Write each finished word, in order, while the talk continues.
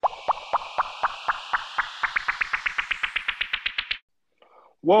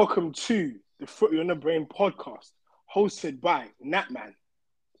Welcome to the Footy on the Brain podcast, hosted by Natman.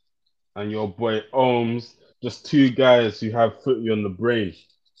 And your boy Ohms, just two guys who have footy on the brain.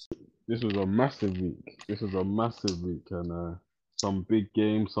 This was a massive week. And some big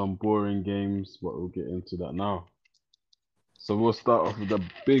games, some boring games, but we'll get into that now. So we'll start off with the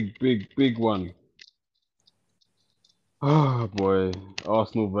big one. Oh boy,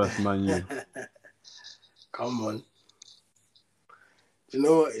 Arsenal versus Man U. Come on. Do you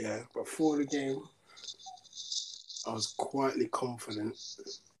know what, yeah? Before the game, I was quietly confident.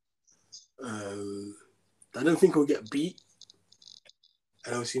 I don't think we'll get beat.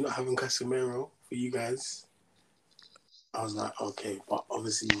 And obviously not having Casemiro for you guys, I was like, okay, but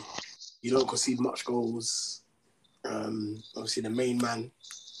obviously you don't concede much goals. Obviously the main man,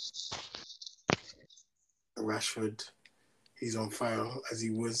 Rashford, he's on fire as he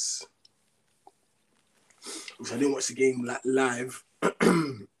was. Which I didn't watch the game live.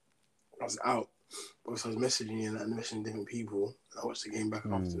 I was out. But I was messaging you and messaging different people. I watched the game back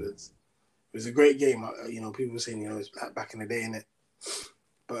afterwards. It was a great game. People were saying, it's back in the day, innit?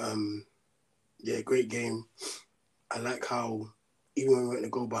 But, yeah, great game. I like how, even when we went to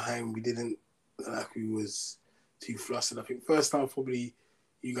go behind, we didn't look like we was too flustered. I think first half,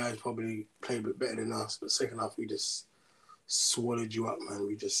 you guys probably played a bit better than us. But second half, we just swallowed you up, man.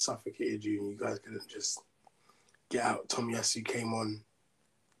 We just suffocated you, and you guys couldn't just get out. Tomiyasu came on,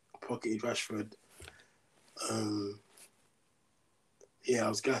 pocketed Rashford. Yeah, I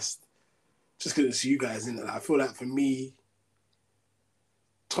was gassed. Just because it's you guys, innit? I feel like for me,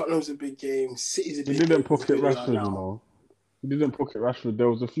 Tottenham's a big game. City's a big game. He didn't pocket Rashford, He didn't pocket Rashford. There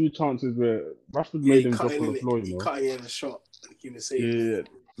was a few chances where Rashford made him drop on the floor, He cut in a shot. Yeah.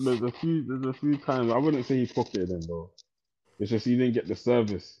 There's a few times. I wouldn't say he pocketed him, though. It's just he didn't get the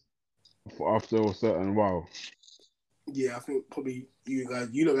service after a certain while. Yeah, I think probably you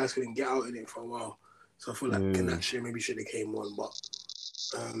guys couldn't get out in it for a while. So I feel like Ganache maybe should have came on, but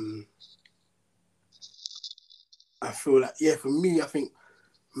I feel like, for me, I think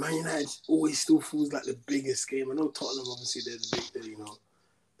Man United always still feels like the biggest game. I know Tottenham, obviously, they're the big,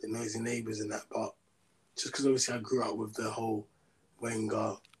 the noisy neighbours and that, but just because obviously I grew up with the whole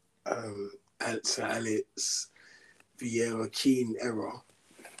Wenger, Sir Alex, Vieira, Keane era,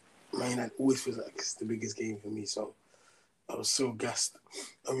 Man United always feels like it's the biggest game for me, so I was so gassed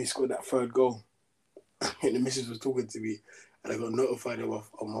when we scored that third goal. And the missus was talking to me, and I got notified on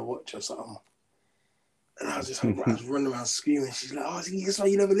my watch or something. And I was running around screaming. She's like, "Oh, that's why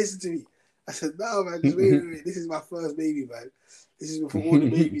you never listen to me." I said, "No, man, just wait. This is my first baby, man. This is before all the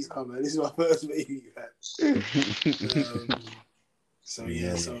babies come, man. This is my first baby, man."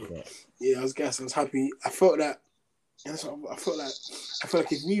 I was gassed. I was happy. I felt like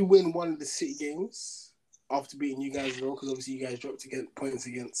if we win one of the City games after beating you guys, because obviously you guys dropped points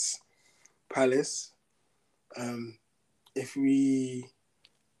against Palace. If we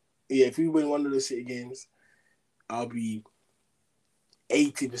win one of the City games, I'll be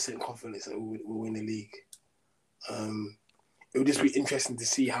 80% confident that we'll win the league. It will just be interesting to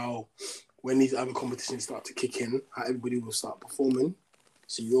see how, when these other competitions start to kick in, how everybody will start performing.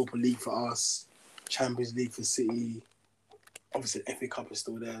 So Europa League for us, Champions League for City, obviously the FA Cup is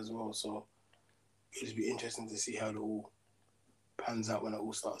still there as well. So it'll just be interesting to see how it all pans out when it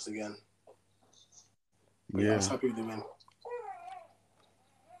all starts again. But I was happy with the win.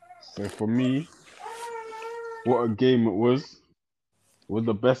 So for me, what a game it was. It was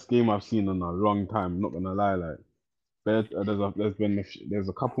the best game I've seen in a long time. Not gonna lie, like there's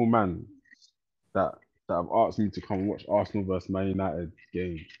a couple man that have asked me to come and watch Arsenal versus Man United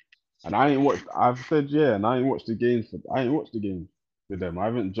game, and I ain't watched. I've said and I ain't watched the games. I ain't watched the games with them. I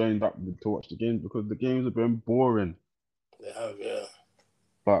haven't joined up to watch the games because the games have been boring. They have, yeah.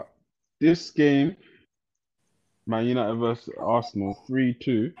 But this game, Man United versus Arsenal,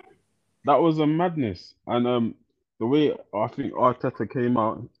 3-2. That was a madness, and the way I think Arteta came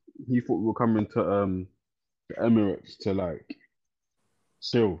out, he thought we were coming to the Emirates to like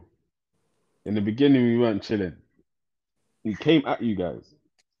chill. In the beginning, we weren't chilling. We came at you guys,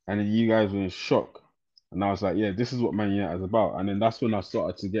 and then you guys were in shock. And I was like, yeah, this is what Man United is about. And then that's when I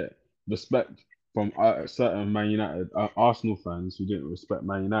started to get respect from certain Man United, Arsenal fans who didn't respect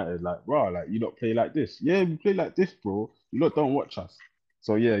Man United. Like, bro, like you don't play like this. Yeah, we play like this, bro. You lot don't watch us.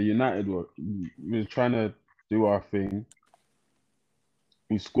 So yeah, United we were trying to do our thing.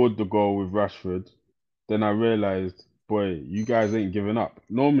 We scored the goal with Rashford. Then I realized, boy, you guys ain't giving up.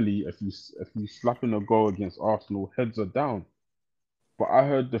 Normally, if you slap in a goal against Arsenal, heads are down. But I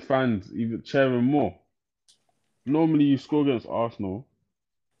heard the fans even cheering more. Normally, you score against Arsenal,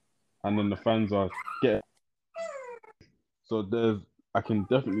 and then the fans are getting. So I can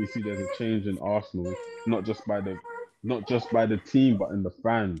definitely see there's a change in Arsenal, not just by the team, but in the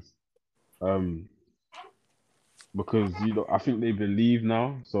fans. Um, because I think they believe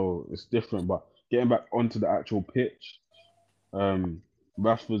now, so it's different. But getting back onto the actual pitch, um,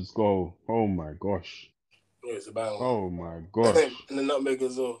 Rashford's goal. Oh my gosh. Yeah, it's a bang one. Oh my gosh. And the nutmeg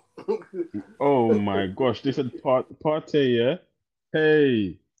as well. Oh my gosh. They said Partey, yeah.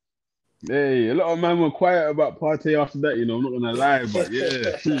 Hey, hey. A lot of men were quiet about Partey after that. I'm not gonna lie, but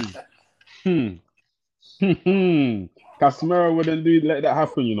yeah. Hmm. Casemiro wouldn't let that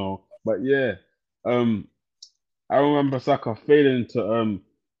happen. But yeah. Um, I remember Saka failing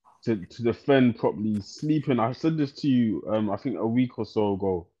to defend properly, sleeping. I said this to you, I think a week or so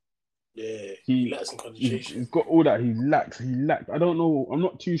ago. Yeah, he He lacks some he's, concentration. he's got all that. He lacked. He lacked. I don't know. I'm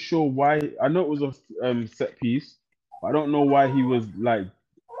not too sure why. I know it was a set piece, but I don't know why he was like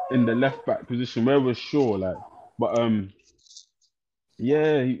in the left back position. Where was Shaw like? But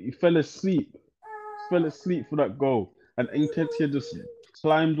yeah, he fell asleep. Fell asleep for that goal, and Nketiah just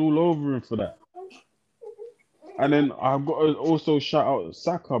climbed all over him for that. And then I've got to also shout out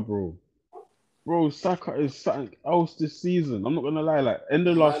Saka, bro. Bro, Saka is something else this season. I'm not gonna lie. Like end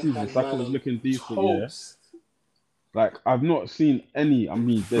of last season, Saka Man was on looking decent, yeah. toast. Like I've not seen any. I'm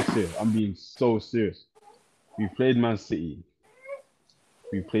being dead serious. I'm being so serious. We played Man City.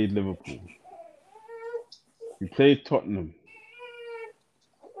 We played Liverpool. We played Tottenham.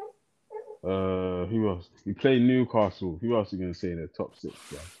 Who else? We played Newcastle. Who else are you gonna say in the top six,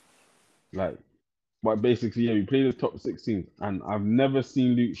 bro? Like, but basically, yeah, we played the top 16, and I've never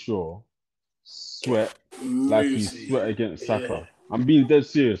seen Luke Shaw sweat like he Moosey. sweat against Yeah. Saka. I'm being dead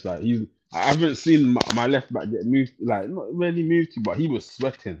serious. Like I haven't seen my left back get moved. Like not really moved to, but he was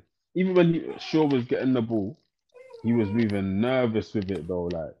sweating. Even when Shaw was getting the ball, he was moving nervous with it though.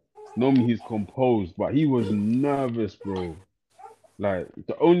 Like normally he's composed, but he was nervous, bro. Like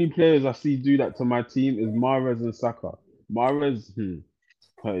the only players I see do that to my team is Mahrez and Saka. Mahrez,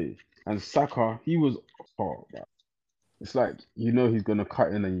 hey, and Saka, he was. Oh, man. It's like he's gonna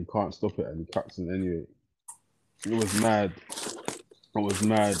cut in and you can't stop it, and he cuts in anyway. It was mad. It was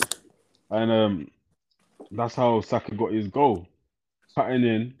mad, and that's how Saka got his goal, cutting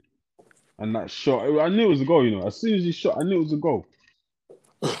in, and that shot. I knew it was a goal. As soon as he shot, I knew it was a goal.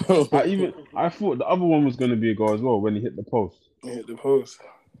 I thought the other one was gonna be a goal as well when he hit the post. Hit the post.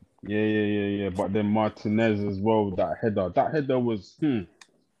 Yeah. But then Martinez as well. That header. That header was.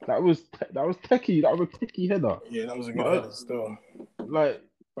 That was techie. That was a techie header. Yeah, that was a good Not header still. like.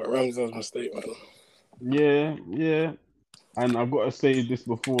 But Ramsdale's mistake, man. Yeah. And I've got to say this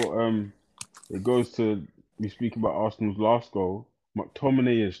before it goes to we speak about Arsenal's last goal.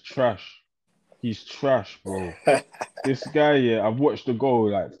 McTominay is trash. He's trash, bro. This guy, yeah, I've watched the goal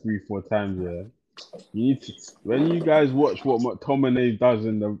like 3, 4 times, yeah. You need to when you guys watch what McTominay does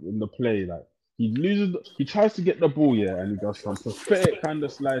in the play, like he tries to get the ball, yeah, and he does some pathetic kind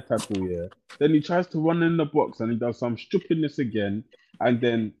of slide tackle, yeah. Then he tries to run in the box and he does some stupidness again, and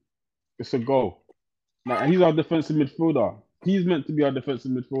then it's a goal. Like he's our defensive midfielder. He's meant to be our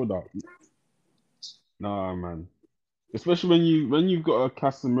defensive midfielder. Nah, man. Especially when you've got a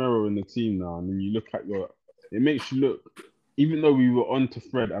Casemiro in the team now, and then you look at it makes you look. Even though we were on to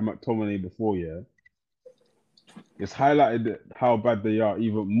Fred and McTominay before, yeah, it's highlighted how bad they are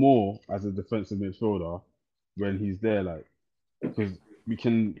even more as a defensive midfielder when he's there. Like, because we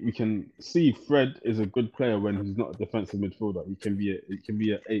can see Fred is a good player when he's not a defensive midfielder. He can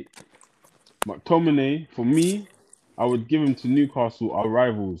be an 8. McTominay, for me, I would give him to Newcastle, our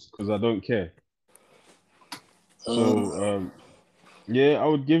rivals, because I don't care. So yeah, I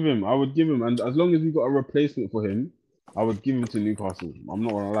would give him. And as long as we got a replacement for him, I would give him to Newcastle. I'm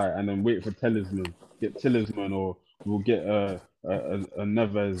not gonna lie, and then wait for Talisman, get Talisman, or we'll get a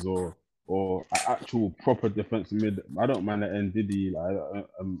Neves or an actual proper defensive mid. I don't mind an Ndidi. Like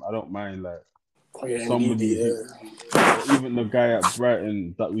I don't mind like Yeah, somebody indeed, who, or even the guy at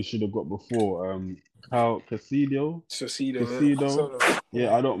Brighton that we should have got before. Casidio. Casido.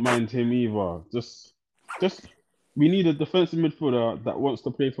 Yeah, I don't mind him either. Just we need a defensive midfielder that wants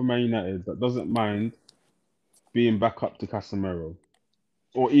to play for Man United that doesn't mind being back up to Casemiro,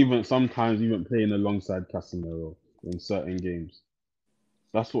 or even sometimes even playing alongside Casemiro in certain games.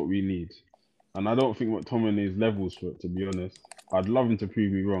 That's what we need, and I don't think McTominay's levels for it. To be honest, I'd love him to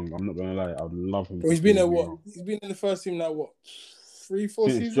prove me wrong. I'm not gonna lie, I'd love him Well, to he's been prove there me what? wrong. He's been in the first team now what? 3, 4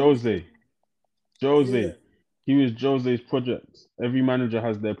 Since seasons? Jose, Yeah. he was Jose's project. Every manager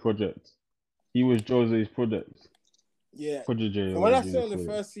has their project. He was Jose's project. Yeah. Prodigy, And or when I whatever you say want on to the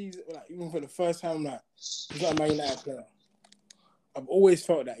call it. first season, like even for the first time, like he's not a Man United player. I've always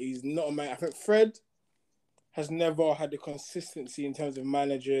felt that he's not a man. I think Fred has never had the consistency in terms of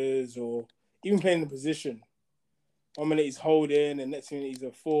managers or even playing the position. 1 minute he's holding, and next minute he's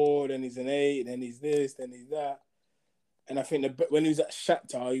a 4, then he's an 8, then he's this, then he's that. And I think when he was at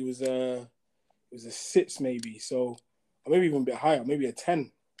Shakhtar, he was a 6 maybe, so or maybe even a bit higher, maybe a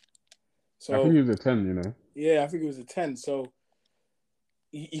 10. So I think he was a 10, you know. Yeah, I think it was a 10. So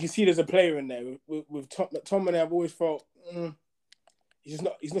you can see there's a player in there with Tom. And I've always felt he's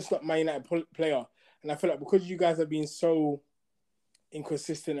just not Man United player. And I feel like because you guys have been so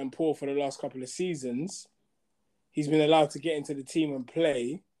inconsistent and poor for the last couple of seasons, he's been allowed to get into the team and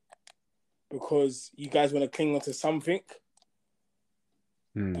play because you guys want to cling on to something.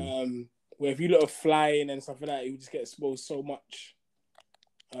 Where if you look at flying and stuff like that, you just get exposed so much.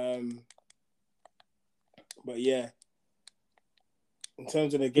 But yeah, in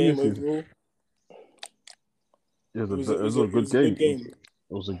terms of the game overall, it was a good game.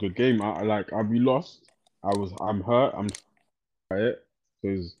 It was a good game. We lost. I'm hurt. I'm it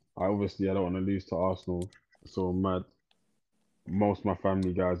because I don't want to lose to Arsenal. It's so mad. Most of my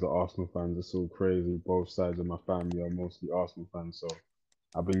family guys are Arsenal fans. It's so crazy. Both sides of my family are mostly Arsenal fans. So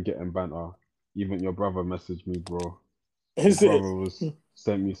I've been getting banter. Even your brother messaged me, bro. Your brother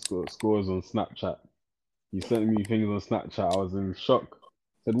sent me scores on Snapchat. He sent me things on Snapchat. I was in shock.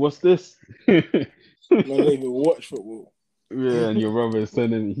 Said, "What's this?" I don't even watch football. Yeah, and your brother is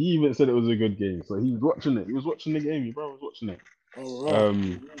sending. He even said it was a good game, so he was watching it. He was watching the game. Your brother was watching it. Oh,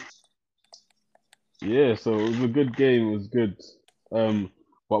 right. Yeah, so it was a good game. It was good.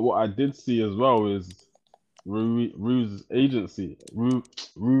 But what I did see as well is Rue's agency. Rue,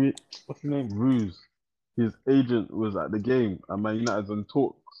 what's his name? Ruse. His agent was at the game, and Man United's in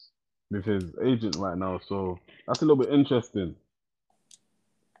talks with his agent right now. So that's a little bit interesting.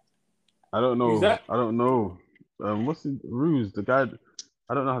 I don't know. Who's that? I don't know. What's his Ruse? The guy.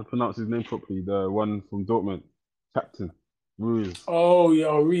 I don't know how to pronounce his name properly. The one from Dortmund, captain. Ruse. Oh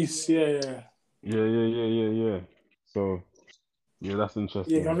yeah, Reese. Yeah. Yeah. So yeah, that's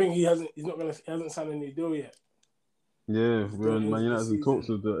interesting. Yeah, I think he hasn't signed a new deal yet. Yeah, we're in Man United's in talks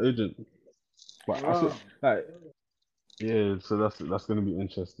with the agent. But yeah, so that's gonna be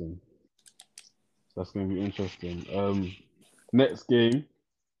interesting. That's gonna be interesting. Next game,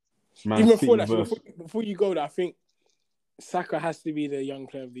 Man Even City before you go there, I think Saka has to be the young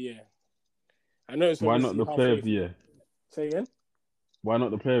player of the year. I know it's why not the player of the year? Say again? Why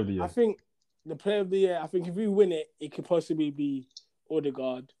not the player of the year? I think the player of the year, I think if we win it, it could possibly be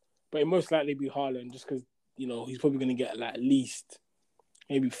Odegaard, but it most likely be Haaland just because, he's probably going to get like at least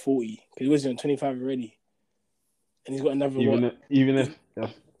maybe 40 because he was on 25 already. And he's got another one. I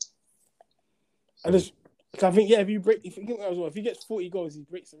think, if he gets 40 goals, he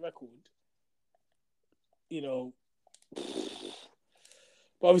breaks the record.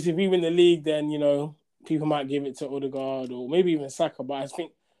 But obviously if we win the league, then, people might give it to Odegaard or maybe even Saka. But I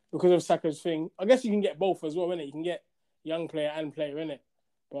think because of Saka's thing, I guess you can get both as well, innit? You can get young player and player, innit?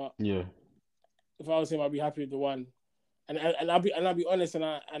 But yeah, if I was him, I'd be happy with the one. And I'll be honest, and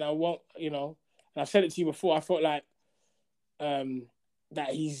I won't, and I've said it to you before. I felt like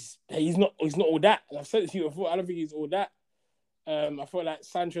that he's not all that. And I've said it to you before. I don't think he's all that. I felt like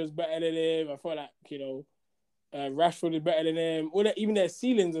Sancho's better than him. I felt like Rashford is better than him. Even their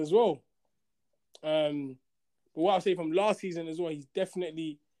ceilings as well. But what I'll say from last season as well, he's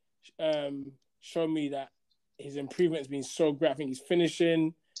definitely shown me that his improvement's been so great. I think he's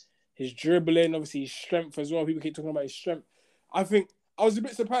finishing, his dribbling, obviously his strength as well. People keep talking about his strength. I think I was a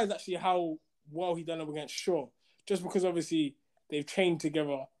bit surprised actually how well he done up against Shaw, just because obviously they've trained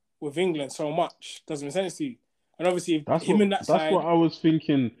together with England so much. Doesn't make sense to you. And obviously that's what I was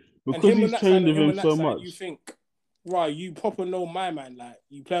thinking, because he's trained with him so much. You think, right, you proper know my man, like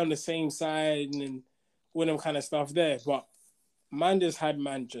you play on the same side and all them kind of stuff there. But man just had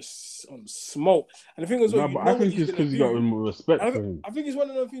just on smoke. And the thing was, but I think it's because you got more respect for him. I think it's one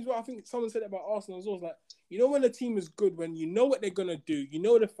of those things where I think someone said it about Arsenal as well. It's like, when a team is good, when you know what they're gonna do,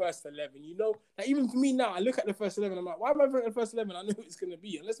 the first 11, like even for me now, I look at the first 11, I'm like, why am I looking at the first 11? I know who it's gonna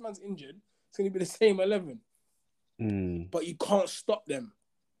be. Unless man's injured, it's gonna be the same 11. But you can't stop them.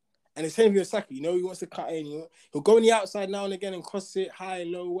 And the same thing with Saka. He wants to cut in. He'll go on the outside now and again and cross it high,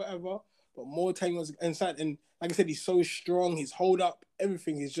 low, whatever. But more time he wants inside. And like I said, he's so strong. His hold up,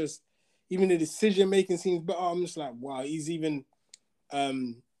 everything is just, even the decision making seems better. I'm just like, wow, he's even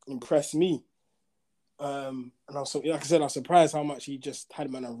impressed me. And also, like I said, I was surprised how much he just had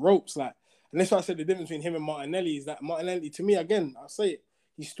him on the ropes. Like, and that's why I said the difference between him and Martinelli is that Martinelli, to me, again, I'll say it,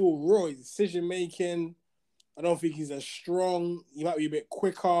 he's still raw. His decision making, I don't think he's as strong. He might be a bit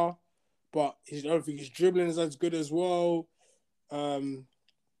quicker, but I don't think his dribbling is as good as well.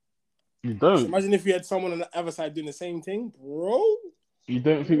 You So don't. imagine if you had someone on the other side doing the same thing, bro. You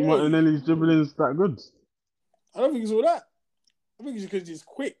don't think Boy. Martinelli's dribbling is that good? I don't think it's all that. I think it's because he's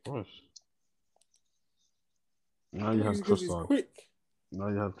quick. Gosh. I Now you think have it's because he's Trossard. quick. Now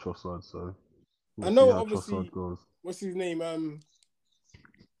you have Trossard, so I we'll know, see how obviously, Trossard goes. what's his name?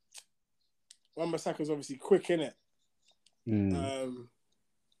 Wan-Bissaka's obviously quick, innit?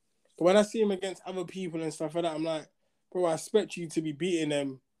 But when I see him against other people and stuff like that, I'm like, bro, I expect you to be beating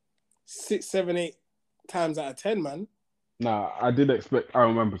them 6, 7, 8 times out of 10, man. Nah, I did expect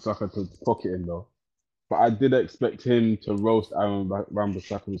Aaron Wan-Bissaka to pocket him though, but I did expect him to roast Aaron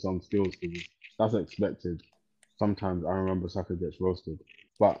Wan-Bissaka with some skills because that's expected. Sometimes Aaron Wan-Bissaka gets roasted,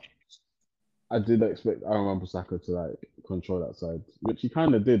 but I did expect Aaron Wan-Bissaka to like control that side, which he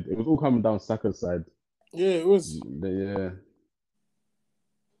kind of did. It was all coming down Saka's side. Yeah, it was.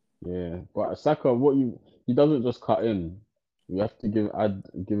 Yeah. But Saka, he doesn't just cut in. You have to give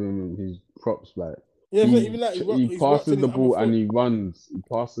him his props. Like Yeah, it's not even that. he He's worked passes on his the other ball and foot. he runs. He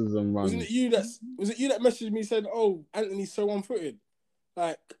passes and runs. Was it you that messaged me and said, "Oh, Anthony's so one-footed"?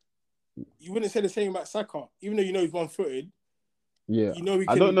 Like, you wouldn't say the same about Saka, even though you know he's one-footed. Yeah, You know he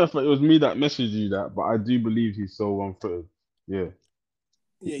I can. don't know if it was me that messaged you that, but I do believe he's so one-footed. Yeah.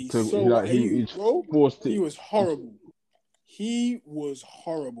 Yeah, he's So so. like He, he's bro, forced he it. was horrible. He was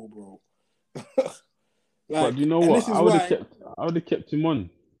horrible, bro. But Like, do you know and what? this is why I would have kept him on.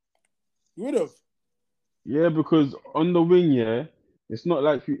 you would have. Yeah, because on the wing, yeah, it's not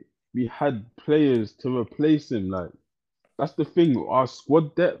like we had players to replace him. Like that's the thing. Our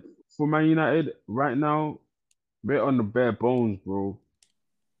squad depth for Man United right now, we're on the bare bones, bro.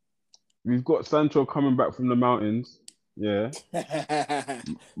 We've got Sancho coming back from the mountains. Yeah.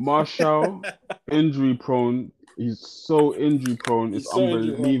 Martial, injury prone. He's so injury prone. It's He's so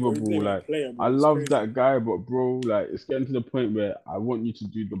injured, bro. He's not unbelievable. even a Like player, I bro. It's love crazy. that guy, but bro, like it's getting to the point where I want you to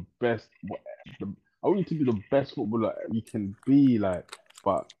do the best. I want you to be the best footballer you can be. Like,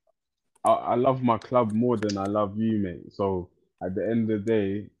 but I love my club more than I love you, mate. So at the end of the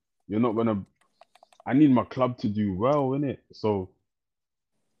day, you're not gonna. I need my club to do well, innit? So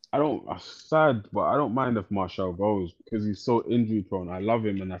I'm sad, but I don't mind if Martial goes because he's so injury prone. I love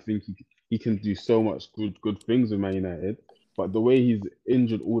him, and I think he can do so much good things with Man United. But the way he's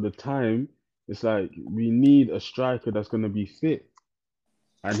injured all the time, it's like we need a striker that's gonna be fit.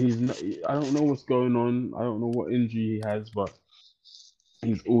 And he's not, I don't know what's going on. I don't know what injury he has, but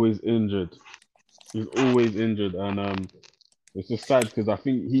he's always injured. He's always injured, and it's just sad because I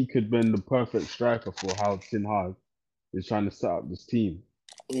think he could been the perfect striker for how Ten Hag is trying to set up this team.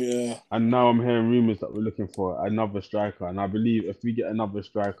 Yeah. And now I'm hearing rumors that we're looking for another striker, and I believe if we get another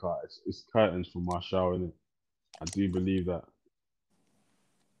striker, it's curtains for Martial, innit? I do believe that.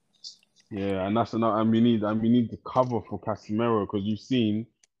 Yeah, and that's another, and we need the cover for Casemiro because you've seen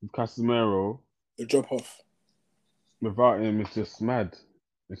with Casemiro The drop off. without him, it's just mad.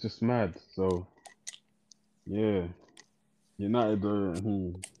 It's just mad. So yeah, United.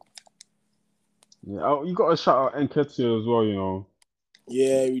 Yeah, oh, you got to shout out Nketiah as well. You know,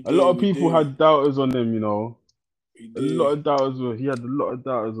 Yeah, we a lot do. of We people do. had doubters on him. You know, We a do. lot of doubters. He had a lot of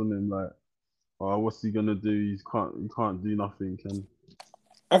doubters on him. Like, oh, what's he gonna do? He can't do nothing. And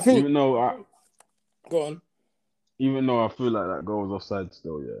I think. even though Go on. I feel like that goal was offside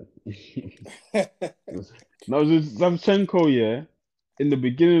still. Yeah. No, Zinchenko. Yeah. In the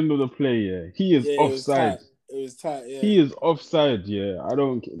beginning of the play, yeah, he is Yeah, it was offside. tight. It was tight. Yeah. He is offside, yeah. I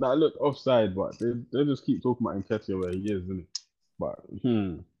don't that looked offside, but they just keep talking about Nketiah where he is, isn't it? But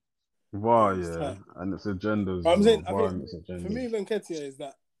Yeah, VAR, it was yeah, tight. and it's agendas But as I'm well. saying, I VAR think and its for me, agendas. with Nketiah is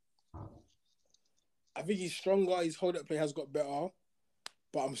that I think he's stronger. His hold up play has got better.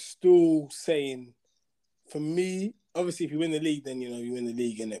 But I'm still saying, for me, obviously, if you win the league, then you win the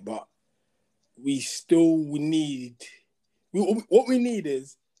league in it. But we need. What we need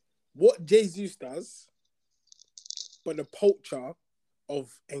is what Jesus does, but the poacher of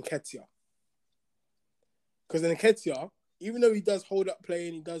Nketiah. Because Nketiah, even though he does hold up play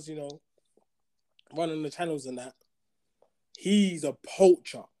and he does, run on the channels and that, he's a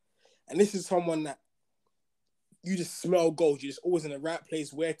poacher. And this is someone that you just smell goals. You're just always in the right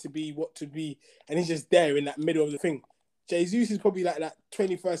place, where to be, what to be. And he's just there in that middle of the thing. Jesus is probably like that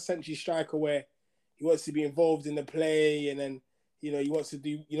 21st century striker where he wants to be involved in the play and then, he wants to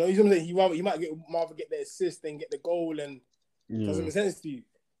do, he's something he might rather get the assist than get the goal and doesn't make sense to you.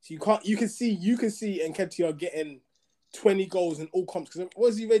 So you can see Nketiah getting 20 goals in all comps. Because what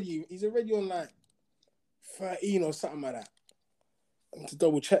is he ready? He's already on like 13 or something like that. I need to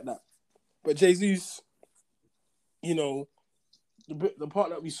double check that. But Jesus, the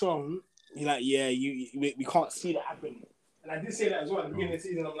part that we saw, he's like, yeah, we can't see that happen. And I did say that as well at the beginning of the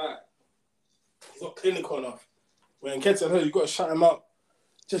season. I'm like, He's not clinical enough. When Nketiah, you got to shut him up.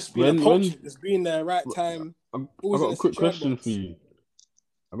 Just being a poacher, just being there right time. I got a quick question for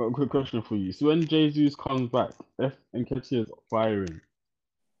you. So when Jesus comes back, if Nketiah is firing,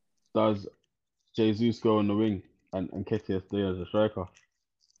 does Jesus go on the wing and Nketiah stay as a striker?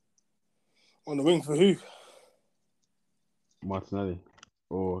 On the wing for who? Martinelli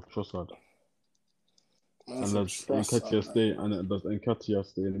or Trossard? Man, And does Nketiah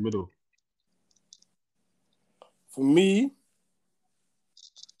stay in the middle? For me,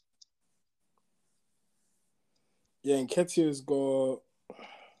 yeah, Nketiah's got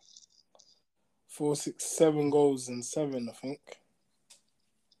 4, 6, 7 goals and 7, I think.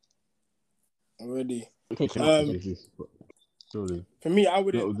 Already. Surely. For me, I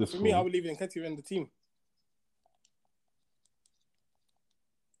would leave Nketiah in the team.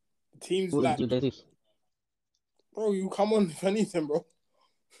 The team's like, bro, you come on if anything, bro.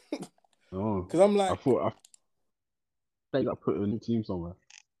 Oh, because I'm like, I thought you got put in the team somewhere.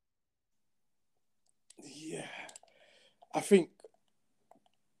 Yeah, I think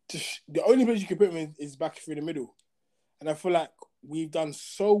the only place you can put him in is back through the middle, and I feel like we've done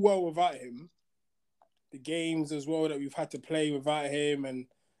so well without him. The games as well that we've had to play without him, and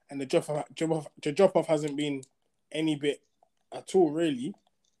the drop off hasn't been any bit at all, really.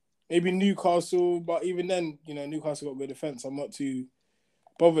 Maybe Newcastle, but even then, Newcastle got good defense. I'm not too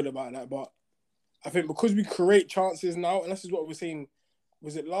bothered about that, but I think because we create chances now, and this is what we're saying.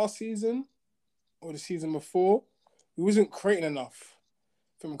 Was it last season or the season before? We wasn't creating enough.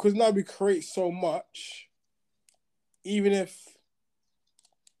 Because now we create so much, even if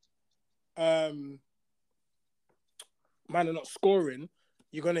man are not scoring,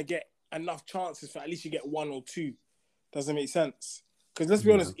 you're gonna get enough chances for at least you get 1 or 2. Doesn't make sense. Because let's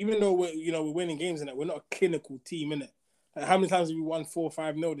be honest, even though we're winning games in it, we're not a clinical team in it. Like, how many times have we won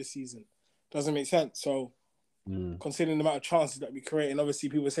 4-5-0 this season? Doesn't make sense. So considering the amount of chances that we create, and obviously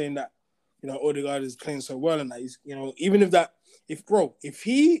people are saying that Odegaard is playing so well, and that he's even if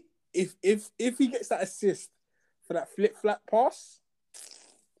he gets that assist for that flip-flap pass,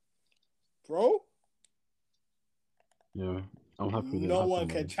 bro. Yeah, I'm happy. No one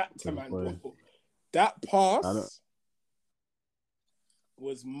can chat to man, bro. That pass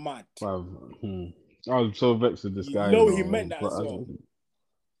was mad. Wow. I was so vexed with this guy. He meant that as well.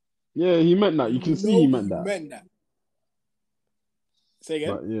 Yeah, he meant that. You can see he meant that. Say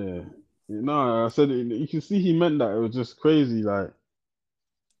again? But yeah. No, I said it, you can see he meant that. It was just crazy, like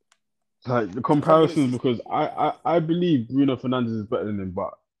the comparisons, because I believe Bruno Fernandes is better than him,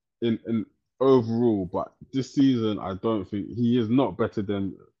 but in overall, but this season I don't think he is not better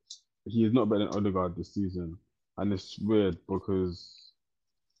than Odegaard this season, and it's weird because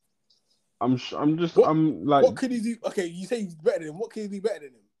what could he do? Okay, you say he's better than him. What can he do better than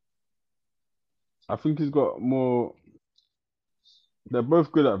him? I think he's got more. They're both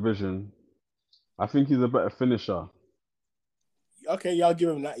good at vision. I think he's a better finisher. Okay, yeah, I'll give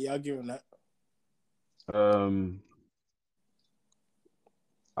him that.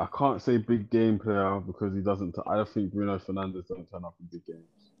 I can't say big game player because he doesn't. I don't think Bruno Fernandes don't turn up in big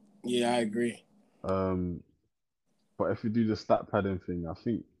games. Yeah, I agree. But if you do the stat padding thing, I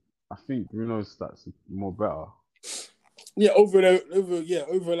think Bruno's stats are more better. Yeah, over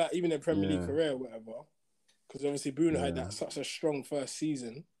like even their Premier League career or whatever. Because obviously Bruno had such a strong first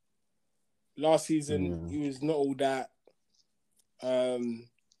season. Last season he was not all that.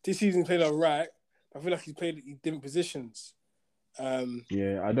 This season he played alright. I feel like he played in different positions. I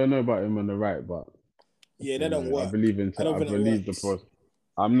don't know about him on the right, but they don't work. I believe the process.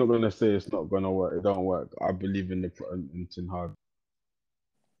 I'm not gonna say it's not gonna work. It don't work. I believe in Ten Hag,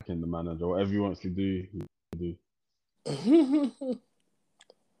 in the manager. Whatever he wants to do, he do.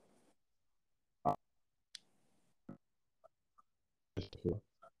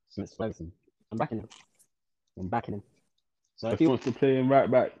 I'm backing him. So if he wants to play him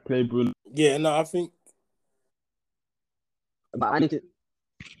right back, play Bruno. Yeah, no, I think. But I need to.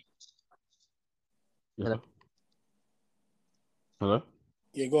 Hello.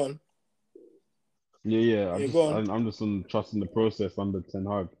 Yeah, go on. Yeah. I'm just on trusting the process under Ten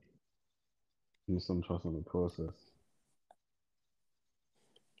Hag. I'm just on trusting the process.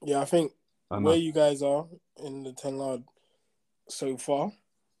 Yeah, I think where you guys are in the Ten Hag so far,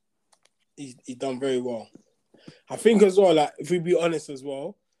 he's done very well. I think as well, like, if we be honest as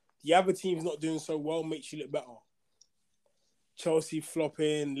well, the other team's not doing so well makes you look better. Chelsea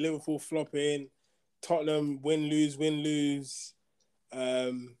flopping, Liverpool flopping, Tottenham win lose.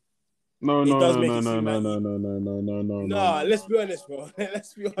 No. Nah, let's be honest, bro.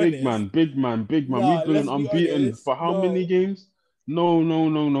 Let's be honest. Big man. We've been unbeaten for how many games? No, no,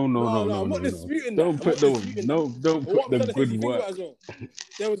 no, no, no, No, no, no, no, I'm not no, no. disputing that. Don't I'm put not disputing that. don't But what put I'm the trying to say is, good you think work. about it as well.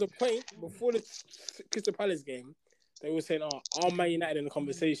 There was a point before the Crystal Palace game, they were saying, "Oh, are Man United in the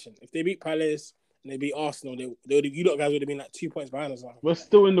conversation? If they beat Palace and they beat Arsenal, they would, you lot guys would have been like 2 points behind us." We're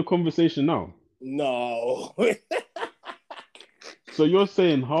still in the conversation now. No. So you're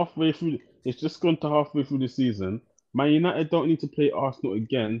saying halfway through, it's just gone to halfway through the season. Man United don't need to play Arsenal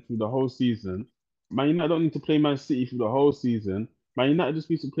again through the whole season. Man United don't need to play Man City through the whole season. Man United just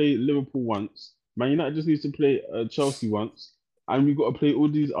needs to play Liverpool once. Man United just needs to play Chelsea once, and we got to play all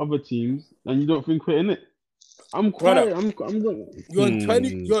these other teams. And you don't think we're in it? I'm Brother, quiet. I'm going. you're on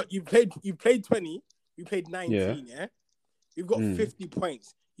 20. You played 20. We played Yeah. 19. Yeah. We've got 50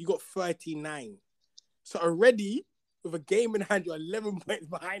 points. You got 39. So already with a game in hand, you're 11 points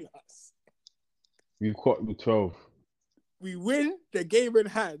behind us. We've got the 12. We win the game in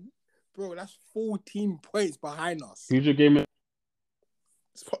hand, bro. That's 14 points behind us. Who's your game?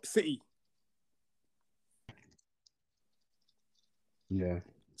 City. Yeah.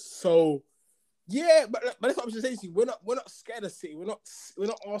 So, yeah, but that's what I'm just saying to you. We're not scared of City. We're not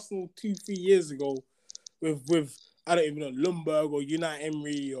Arsenal 2-3 years ago with I don't even know Lundberg or Unai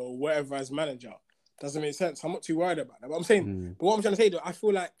Emery or whatever as manager. Doesn't make sense. I'm not too worried about that. But I'm saying, but what I'm trying to say though, I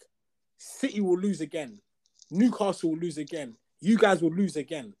feel like City will lose again. Newcastle will lose again. You guys will lose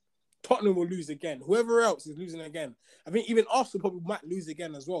again. Tottenham will lose again. Whoever else is losing again. I think even Arsenal probably might lose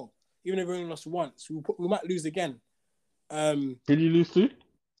again as well. Even if we only lost once, we might lose again. Did you lose to?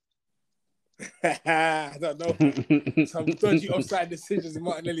 I don't know. Some dodgy offside decisions in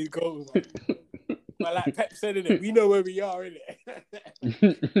Martinelli's goals. But like Pep said in it, we know where we are in it.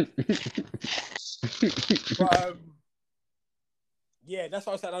 But yeah, that's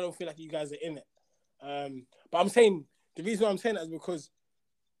why I said I don't feel like you guys are in it. But I'm saying the reason why I'm saying that is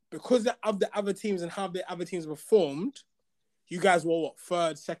because of the other teams and how the other teams performed, you guys were what,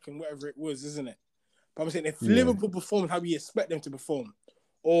 third, second, whatever it was, isn't it? But I'm saying if Liverpool performed how we expect them to perform,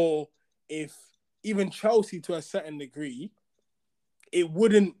 or if even Chelsea to a certain degree, it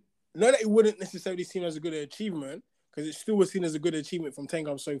wouldn't necessarily seem as a good achievement, because it still was seen as a good achievement from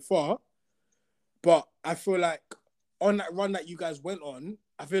Tengham so far. But I feel like on that run that you guys went on,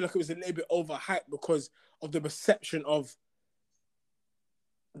 I feel like it was a little bit overhyped because of the perception of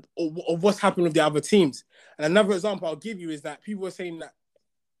what's happened with the other teams. And another example I'll give you is that people were saying that,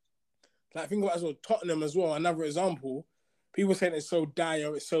 like, think about as well, Tottenham as well, another example, people were saying it's so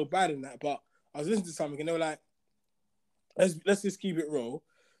dire, it's so bad in that, but I was listening to something and they were like, let's just keep it real.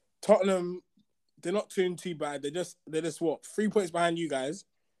 Tottenham, they're not doing too bad. They're just what, 3 points behind you guys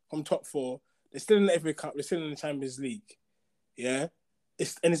from top four. They're still in the FA Cup, they're still in the Champions League. Yeah?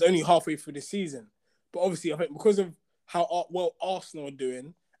 It's only halfway through the season. But obviously, I think because of how well Arsenal are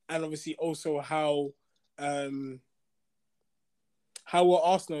doing, and obviously also how well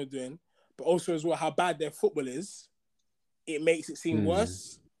Arsenal are doing, but also as well how bad their football is, it makes it seem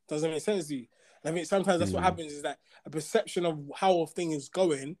worse. Doesn't make sense to you. And I think sometimes that's what happens, is that a perception of how a thing is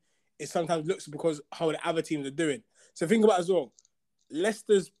going is sometimes looks because how the other teams are doing. So think about it as well.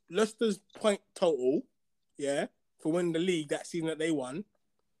 Leicester's point total, yeah, for winning the league that season that they won,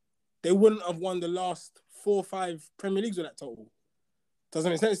 they wouldn't have won the last 4 or 5 Premier Leagues with that total.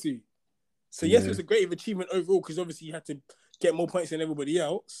 Doesn't make sense to you. So yes, it's a great achievement overall because obviously you had to get more points than everybody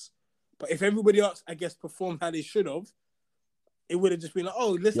else. But if everybody else, I guess, performed how they should have, it would have just been like,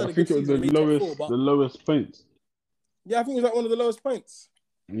 oh, let's have a good season. The lowest points. Yeah, I think it was like one of the lowest points.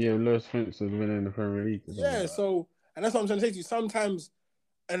 Yeah, lowest points of winning the Premier League. Yeah, so, and that's what I'm trying to say to you. Sometimes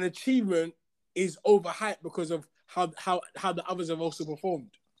an achievement is overhyped because of how the others have also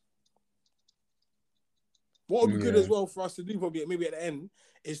performed. What would be good as well for us to do probably maybe at the end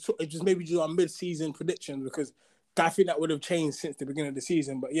is just maybe do our mid-season predictions, because I think that would have changed since the beginning of the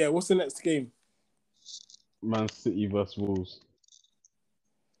season. But yeah, what's the next game? Man City versus Wolves.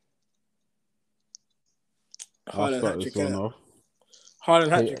 I'll start this one off.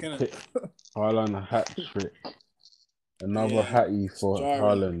 Haaland hat-trick, innit? Haaland hat-trick. Another hattie for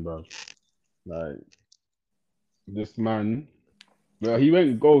Haaland, bro. Like, this man... Well, he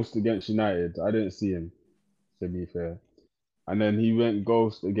went ghost against United. I didn't see him, to be fair. And then he went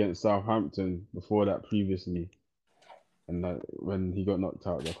ghost against Southampton before that previously. And that, when he got knocked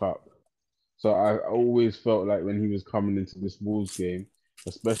out of the cup. So I always felt like when he was coming into this Wolves game,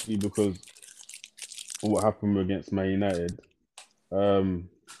 especially because of what happened against Man United, I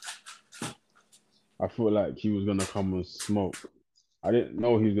felt like he was going to come and smoke. I didn't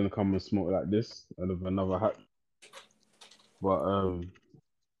know he was going to come and smoke like this out of another hat. But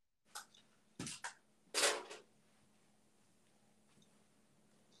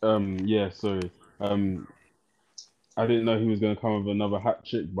yeah, sorry. I didn't know he was going to come with another hat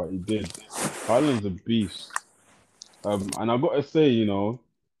trick, but he did. Haaland's a beast. And I got to say, you know,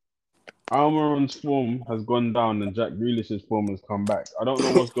 Almiron's form has gone down and Jack Grealish's form has come back. I don't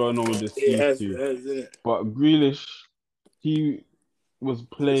know what's going on with It these has, two, isn't it? but Grealish, he was He's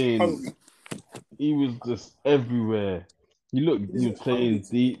playing. hungry. He was just everywhere. He He's was just hungry playing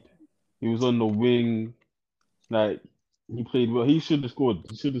to me. deep. He was on the wing. Like he played well. He should have scored.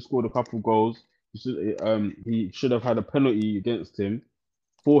 He should have scored a couple goals. He should have had a penalty against him.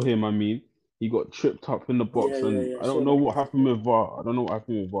 For him, I mean. He got tripped up in the box, and Yeah. I I don't saw know that. what happened with VAR. I don't know what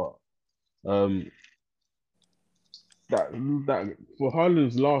happened with VAR. Um, that for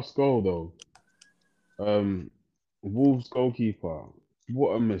Haaland's last goal though, Wolves goalkeeper,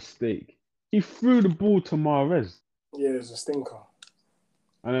 what a mistake. He threw the ball to Mahrez, Yeah, it was a stinker.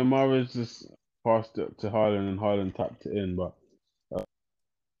 and then Mahrez just passed it to Haaland, and Haaland tapped it in. But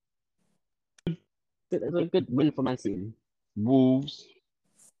It's a good win for Man City. Wolves,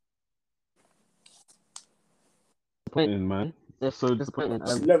 Disappointing. man. It's So disappointing.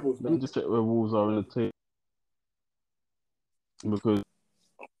 It's levels, let me man. just check where Wolves are in the table because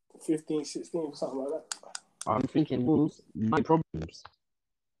 15, 16, something like that. I'm thinking Wolves might problems.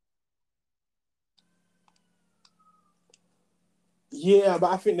 Yeah,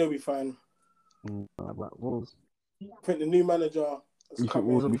 but I think they'll be fine. But Wolves, I think the new manager has you think come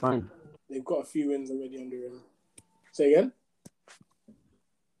Wolves will in. be fine. They've got a few wins already under him. Say again?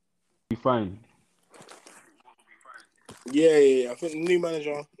 be fine. Yeah. I think the new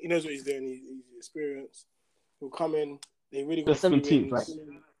manager, he knows what he's doing. He's experienced. He'll come in. They really got The a few 17th, wins. right?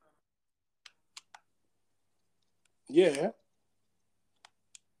 Yeah.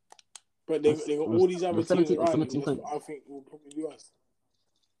 But they got all these other the teams 17th or around them. 17th That's what I think will probably be us.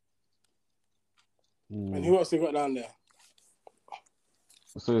 And Mm. who else they got down there?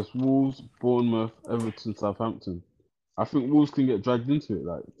 So it's Wolves, Bournemouth, Everton, Southampton. I think Wolves can get dragged into it,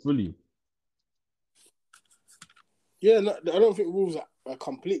 like fully. Yeah, no, I don't think Wolves are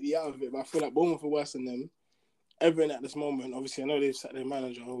completely out of it, but I feel like Bournemouth are worse than them. Everton at this moment, obviously, I know they've set their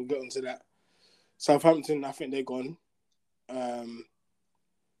manager. We'll get onto that. Southampton, I think they're gone. I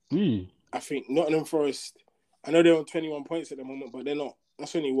think Nottingham Forest, I know they're on 21 points at the moment, but they're not.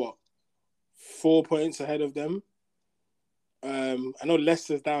 That's only, 4 points ahead of them. I know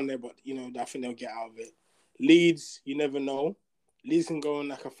Leicester's down there, but, I think they'll get out of it. Leeds, you never know. Leeds can go on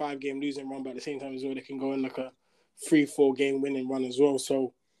like a 5-game losing run, but at the same time as well, they can go on like a 3-4 game winning run as well.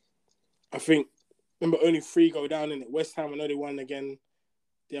 So I think, remember, only 3 go down in it. West Ham, I know they won again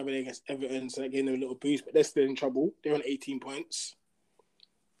the other day against Everton, so that gave them a little boost, but they're still in trouble. They're on 18 points.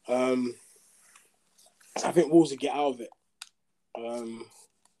 So I think Wolves will get out of it.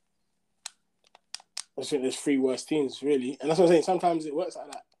 I think there's 3 worst teams, really. And that's what I'm saying. Sometimes it works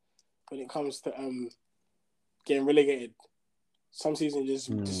like that when it comes to getting relegated. Some seasons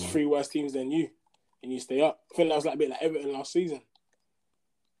just 3 worse teams than you, and you stay up. I think that was like a bit like Everton last season.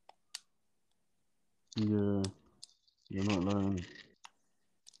 Yeah, you're not lying.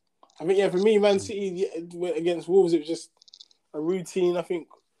 I think, for me, Man City against Wolves, it was just a routine. I think,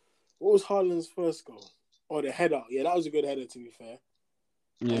 what was Haaland's first goal? Oh, the header. Yeah, that was a good header, to be fair.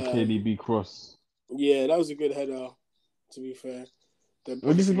 Yeah, KDB cross. Yeah, that was a good header, to be fair. What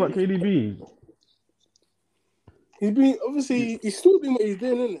do you think about KDB? He's still doing what he's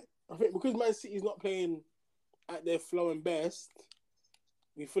doing, isn't it? I think because Man City's not playing at their flow and best,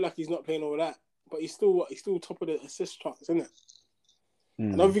 we feel like he's not playing all that. But he's still top of the assist charts, isn't it?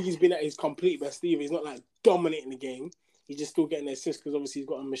 I don't think he's been at his complete best either. He's not like dominating the game. He's just still getting the assists because obviously he's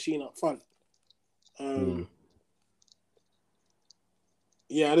got a machine up front.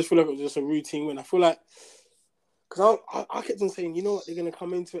 Yeah, I just feel like it was just a routine win. I feel like, because I kept on saying, you know what, they're going to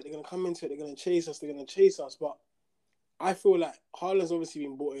come into it, they're going to chase us. But I feel like Haaland's obviously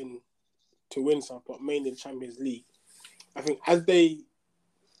been brought in to win stuff, but mainly the Champions League. I think as they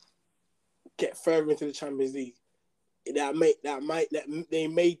get further into the Champions League, they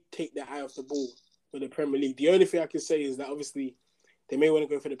may take their eye off the ball with the Premier League. The only thing I can say is that obviously they may want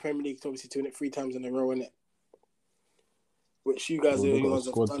to go for the Premier League to obviously to win it 3 times in a row, innit? Which you guys are the only ones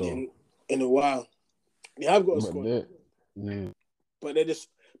that have done in a while. They have got a squad. But they're just,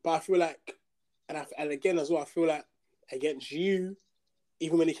 but I feel like, and again as well, I feel like against you,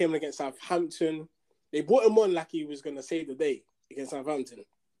 even when he came against Southampton, they brought him on like he was going to save the day against Southampton.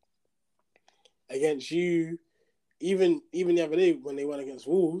 Against you, even the other day when they won against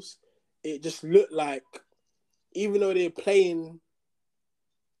Wolves, it just looked like, even though they're playing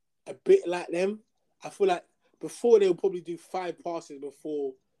a bit like them, I feel like before they'll probably do 5 passes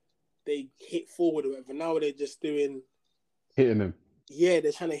before they hit forward or whatever. Now they're just hitting him. Yeah,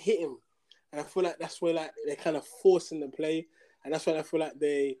 they're trying to hit him. and I feel like that's where like they're kind of forcing the play, and that's why I feel like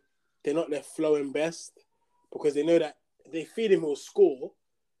they're not their flowing best because they know that they feed him he'll score,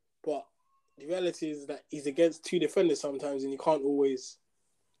 but the reality is that he's against two defenders sometimes, and you can't always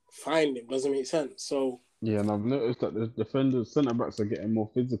find him. Doesn't make sense. So Yeah, and I've noticed that the defenders, centre backs are getting more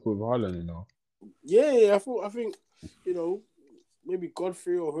physical with Haaland, you know. yeah, I think maybe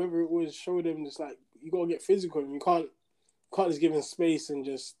Godfrey or whoever it was showed him just like you gotta get physical, and you can't just give him space and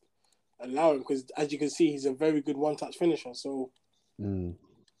just allow him because as you can see, he's a very good one-touch finisher. So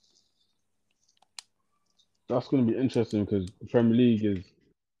That's going to be interesting because the Premier League is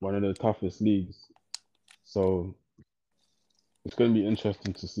one of the toughest leagues. So it's going to be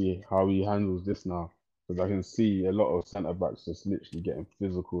interesting to see how he handles this now. Because I can see a lot of centre backs just literally getting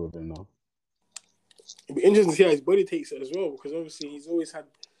physical with him now. it'd be interesting to see how his body takes it as well because obviously he's always had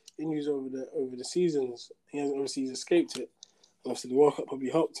injuries over the seasons. He's escaped it. Obviously the World Cup probably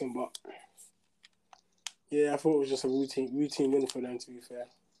helped him, but yeah, I thought it was just a routine win for them. To be fair.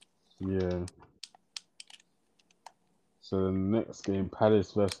 Yeah. So the next game,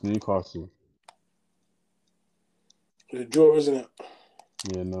 Palace versus Newcastle. It's a draw, isn't it?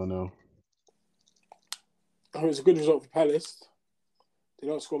 Yeah, no. I think it's a good result for Palace. They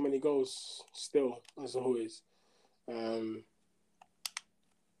don't score many goals still, as always. And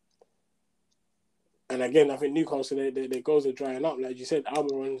again, I think Newcastle, their goals are drying up. Like you said,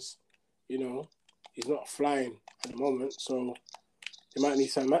 Almiron's, he's not flying at the moment. So they might need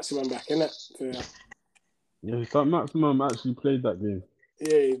some Maximum back, innit? Yeah, that Maximum actually played that game.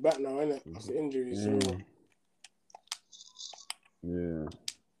 Yeah, he's back now, innit? After injury. So yeah.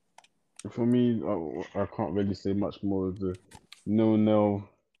 For me, I can't really say much more of the 0-0.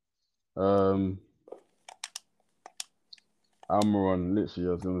 Almiron, literally,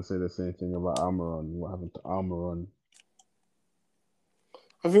 I was going to say the same thing about Almiron. What happened to Almiron?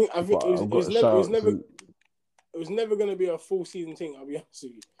 I think But it I've was got a never shout it was never gonna be a full season thing. I'll be honest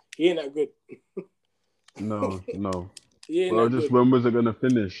with you. He ain't that good. No. He ain't Well, that just good. when was it going to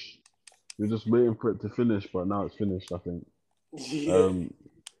finish? You're just waiting for it to finish, but now it's finished, I think. Yeah.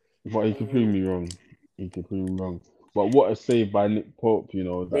 But he could prove me wrong. But what a save by Nick Pope,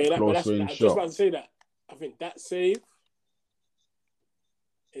 that close range I was just shot. about to say that. I think that save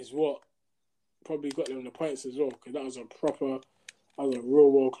is what probably got them the points as well because that was a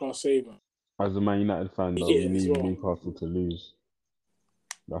real world class saver. As a Man United fan, though, we Yeah, as need well. Newcastle to lose.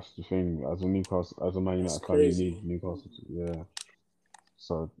 That's the thing. As a Man United fan, we crazy. need Newcastle to, yeah.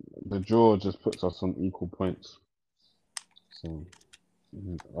 So the draw just puts us on equal points. So I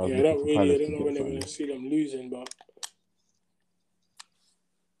was Yeah, I looking don't for know Palace to when get they're something. going to see them losing, but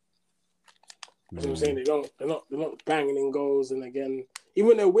as I'm saying, they're not banging in goals, and again, even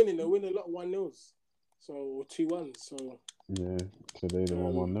when they're winning a lot of 1-0s, so 2-1s. So yeah, today they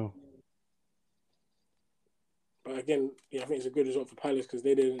won 1-0. But again, yeah, I think it's a good result for Palace because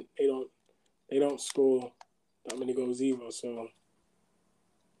they don't score that many goals either. So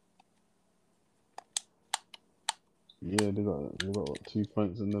Yeah, they got what, 2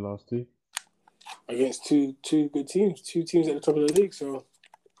 points in the last two. Against two good teams, two teams at the top of the league. So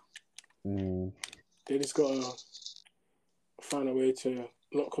they just got to find a way to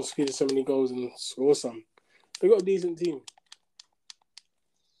not concede so many goals and score some. They got a decent team.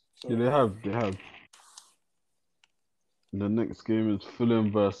 So, Yeah, they have. The next game is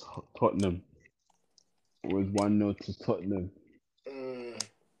Fulham versus Tottenham. It was 1-0 to Tottenham.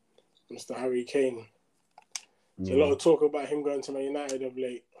 Mr. Harry Kane. There's Yeah. a lot of talk about him going to Man United of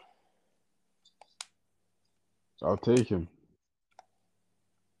late. I'll take him.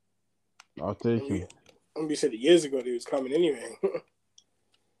 You said years ago that he was coming anyway.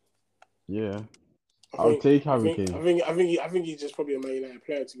 Yeah. I'll take Harry Kane. I think he's just probably a Man United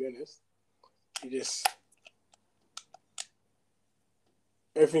player, to be honest. He just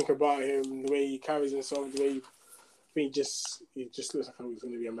everything about him, the way he carries himself, the way he just looks like he's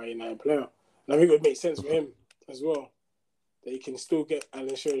going to be a Man United player. And I think it would make sense for him as well that he can still get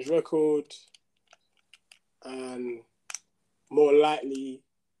Alan Shearer's record, and more likely,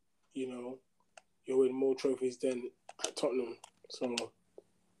 you'll win more trophies than at Tottenham. So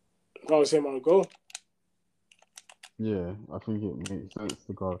if I was him, I would go. Yeah, I think it makes sense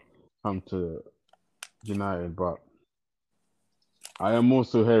to come to United, but I am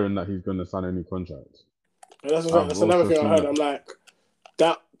also hearing that he's going to sign a new contract. That's another thing I heard. I'm like,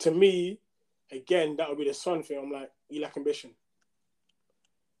 that to me, again, that would be the Son thing. I'm like, you lack ambition.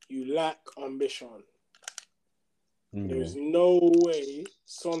 There's no way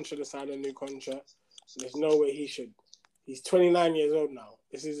Son should have signed a new contract. There's no way he should. He's 29 years old now.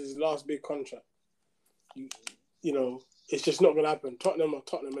 This is his last big contract. It's just not gonna happen. Tottenham are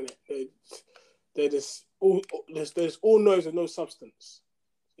Tottenham, innit? They're just there's all noise and no substance.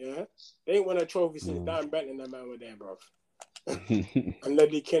 Yeah, they ain't won a trophy since Dan Bent and that man were there, bro. And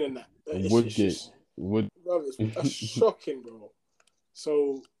Ledley King and that. It's just, bro, that's shocking, bro.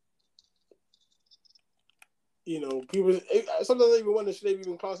 So, you know, people sometimes they even wonder should they be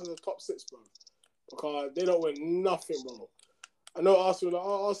even classed as a top 6, bro, because they don't win nothing, bro. I know Arsenal,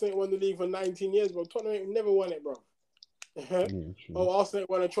 Arsenal ain't won the league for 19 years, bro. Tottenham ain't never won it, bro. Arsenal ain't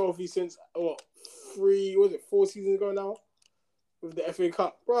won a trophy since 4 seasons ago now with the FA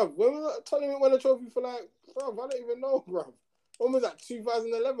Cup, bro. When was Tottenham won a trophy for like, bro? I don't even know, bro. When was that?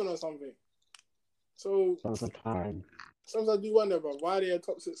 2011 or something. So sometimes I do wonder, bro, why they a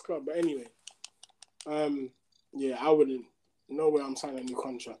top 6 club. But anyway, yeah, I wouldn't. No way I'm signing a new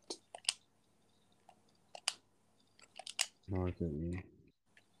contract. No, I get you.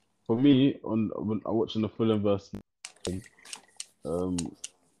 For me, when I'm watching the Fulham versus, Fulham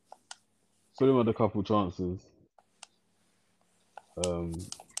had a couple chances, but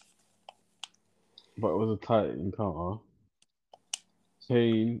it was a tight encounter.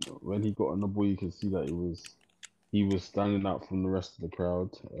 Kane, when he got on the ball, you can see that he was standing out from the rest of the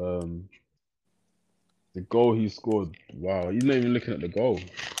crowd. The goal he scored, wow, you're not even looking at the goal.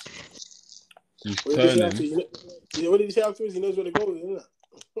 He's turning. What did he say afterwards? He knows where the goal is, isn't it?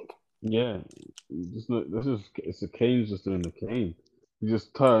 Yeah, it's a Kane's just doing the Kane. He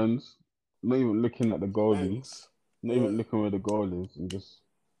just turns, not even looking at the goalie, not even looking where the goal is, and just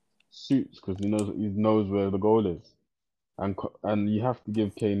shoots because he knows where the goal is. And you have to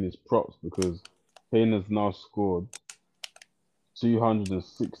give Kane his props because Kane has now scored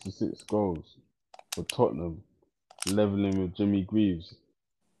 266 goals for Tottenham, leveling with Jimmy Greaves.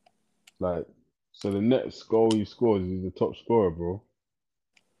 Like, so the next goal he scores, he's the top scorer, bro.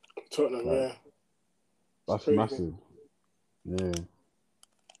 Tottenham, yeah. That's massive. Yeah,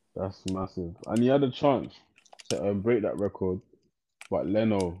 that's massive. And he had a chance to break that record, but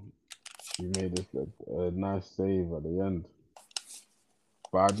Leno, he made a nice save at the end.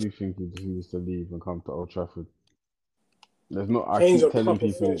 But I do think he needs to leave and come to Old Trafford. There's not. I keep telling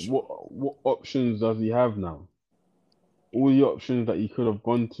people, what options does he have now? All the options that he could have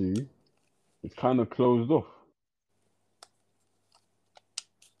gone to, it's kind of closed off.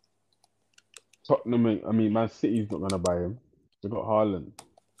 Tottenham, Man City's not gonna buy him. They got Haaland.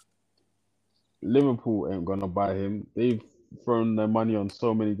 Liverpool ain't gonna buy him. They've thrown their money on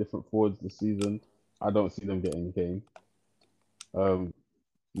so many different forwards this season. I don't see them getting Kane.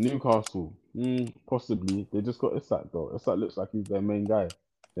 Newcastle, possibly. They just got Isak though. Isak looks like he's their main guy.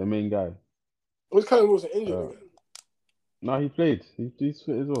 Was Callum Wilson injured again? No, he played. He's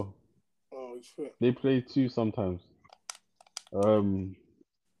fit as well. Oh, he's fit. They play too sometimes.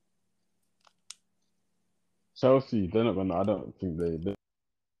 Chelsea, they're not gonna. I don't think they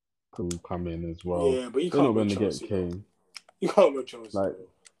could come in as well. Yeah, but they're not gonna get Kane. You can't go Chelsea. Like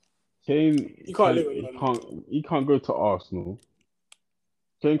Kane, you can't live in he can't go to Arsenal.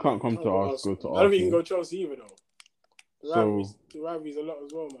 Kane can't come to Arsenal. Go to Arsenal. I don't think he can go Chelsea either though. The rivalry's a lot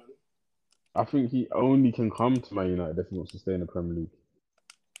as well, man. I think he only can come to Man United if he wants to stay in the Premier League.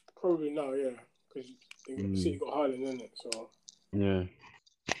 Probably no, yeah, because City got Haaland in it, so yeah.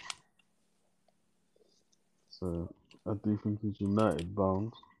 So I do think he's United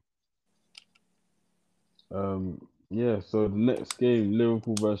bound. Yeah. So the next game,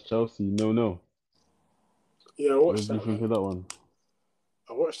 Liverpool versus Chelsea, 0-0. Yeah, I watched that. What do you think of that one?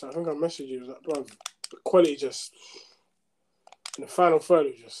 I watched that. I think I messaged you. I was like, bro, the quality just in the final third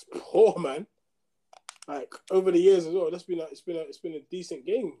was just poor, man. Like over the years as well, it's been a decent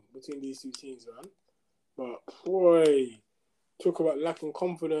game between these two teams, man. But boy, talk about lacking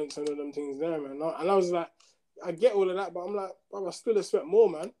confidence and all them things there, man. And I was like, I get all of that, but I'm like, bro, I still expect more,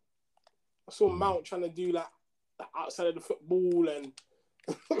 man. I saw Mount trying to do like outside of the football and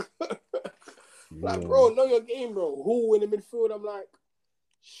like, bro, know your game, bro. Who in the midfield? I'm like,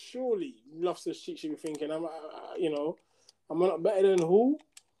 surely Loftus-Cheek should be thinking, am I not better than who?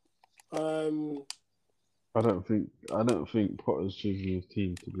 I don't think Potter's choosing his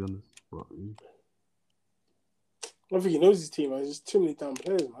team, to be honest. But, I don't think he knows his team, man. There's just too many damn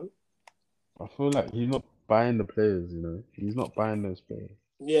players, man. I feel like he's not buying the players, He's not buying those players.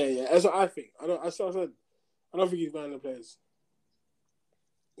 Yeah. That's what I think. I don't think he's buying the players.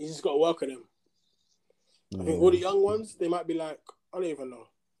 He's just got to work on them. I think all the young ones, they might be like, I don't even know.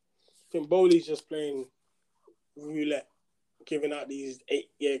 I think Bowley's just playing roulette, giving out these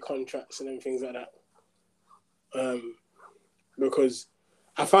 8-year contracts and things like that. Because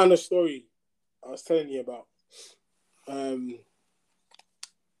I found a story I was telling you about.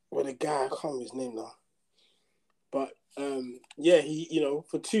 Where the guy, I can't remember his name now. But Yeah, he,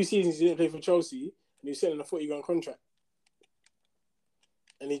 for 2 seasons he didn't play for Chelsea, and he was sitting on a 40-grand contract,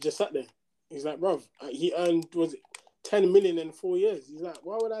 and he just sat there. He's like, bruv, he earned, was it 10 million in 4 years? He's like,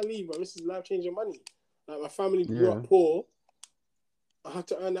 why would I leave, bro? This is life-changing money. Like, my family grew up poor. I have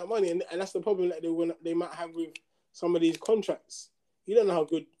to earn that money, and that's the problem that they might have with some of these contracts. You don't know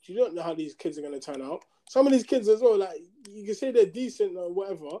how these kids are going to turn out. Some of these kids as well, like, you can say they're decent or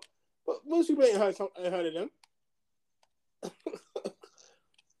whatever, but most people ain't heard of them.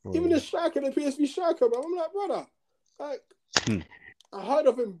 Even the striker, the PSV striker, bro. I'm like, brother, like, I heard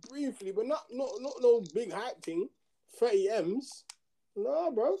of him briefly, but not no big hype thing. 30 M's. No,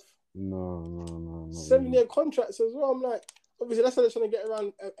 bro. No. 7-year contracts as well. I'm like, obviously that's how they're trying to get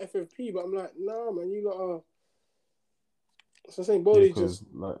around FFP, but I'm like, nah, man, you gotta. So I'm saying Bowley's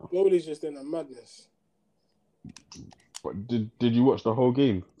just in a madness. But did you watch the whole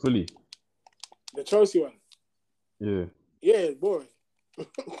game fully? The Chelsea one. Yeah. Yeah, it's boring. It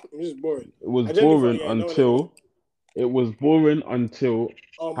was just boring. It was boring until. It was boring until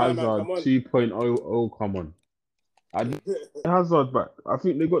Hazard 2.00 come on. Hazard back. I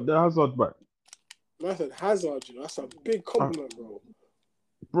think they got their Hazard back. Man said Hazard, that's a big compliment, bro.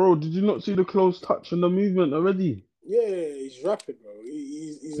 Bro, did you not see the close touch and the movement already? Yeah, he's rapid, bro.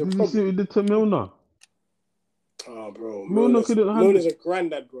 He's a problem. Did you see what he did to Milner? Oh, bro. Milner couldn't handle it. Milner's a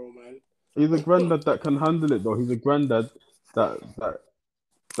granddad, bro, man. He's a granddad that can handle it, though. He's a granddad that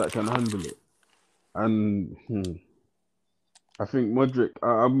can handle it. And I think Modric,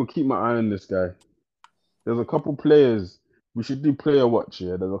 I'm going to keep my eye on this guy. There's a couple players, we should do player watch,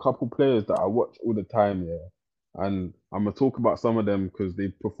 yeah? There's a couple players that I watch all the time, yeah? And I'm going to talk about some of them because they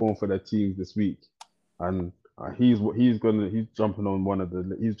performed for their teams this week. And he's jumping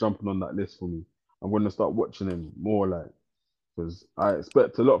on he's jumping on that list for me. I'm going to start watching him more, like, because I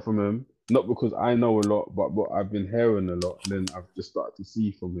expect a lot from him, not because I know a lot, but what I've been hearing a lot, and then I've just started to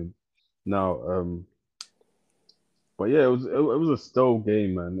see from him now. But yeah, it was a stale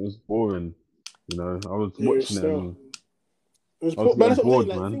game, man. It was boring. I was watching it. And it was bored,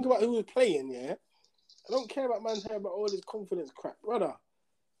 man. Think about who was playing, yeah? I don't care about man's hair about all this confidence crap, brother.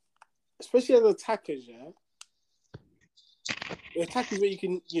 Especially as attackers, yeah? The attackers where you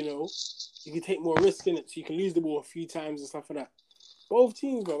can, you can take more risk in it, so you can lose the ball a few times and stuff like that. Both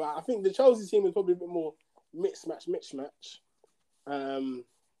teams, bro. I think the Chelsea team was probably a bit more mixed match. But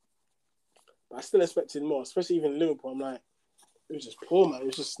I still expected more, especially even Liverpool. I'm like, it was just poor, man. It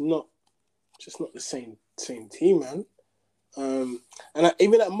was just not the same team, man. And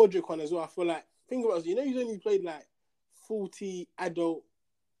even that Modric one as well, I feel like, think about it, he's only played like 40 adult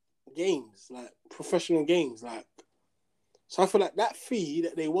games, like professional games, like. So I feel like that fee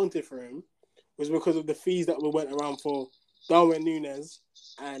that they wanted for him was because of the fees that went around for Darwin Núñez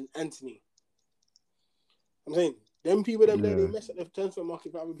and Antony. I'm saying, them people, they mess up the transfer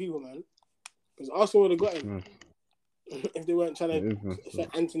market for other people, man. Because Arsenal would have got him if they weren't trying to for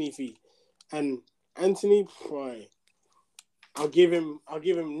Antony fee. And Antony, boy, I'll give him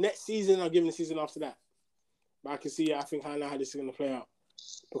next season. I'll give him the season after that. But I think I know how this is going to play out.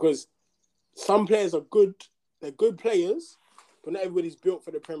 Because some players are good. They're good players, but not everybody's built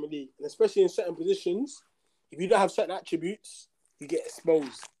for the Premier League. And especially in certain positions, if you don't have certain attributes, you get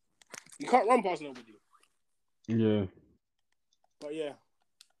exposed. You can't run past nobody. Yeah. But yeah.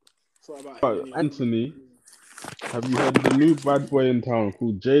 Sorry about it. Anyway. Antony, have you heard the new bad boy in town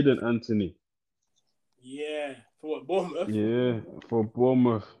called Jadon Anthony? Yeah. For what, Bournemouth? Yeah, for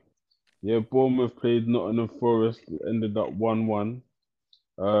Bournemouth. Yeah, Bournemouth played Nottingham Forest, ended up 1-1.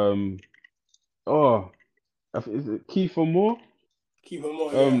 Is it Kiefer Moore? Kiefer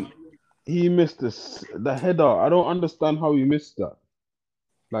Moore, yeah. He missed the header. I don't understand how he missed that.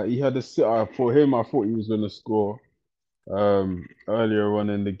 Like, he had a sitter for him. I thought he was going to score earlier on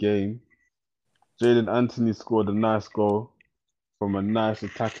in the game. Jadon Anthony scored a nice goal from a nice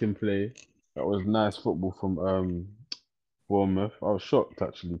attacking play. That was nice football from Bournemouth. I was shocked,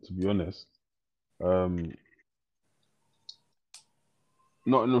 actually, to be honest.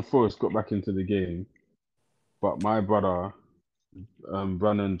 Nottingham Forest got back into the game, but my brother,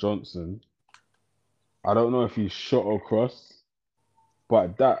 Brannon Johnson, I don't know if he shot across,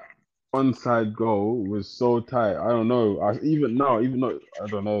 but that onside goal was so tight. I don't know. Even though I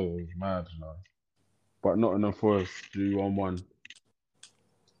don't know, it was mad, But Nottingham Forest drew 1-1.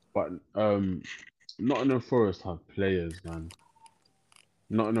 But Nottingham Forest have players, man.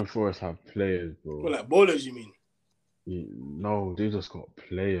 Nottingham Forest have players, bro. Well, like ballers, you mean? No, they just got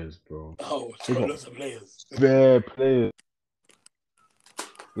players, bro. Oh, they got lots of players. Bare players.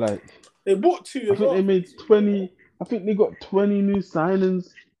 Like, they bought 2 as well. I think they made 20. I think they got 20 new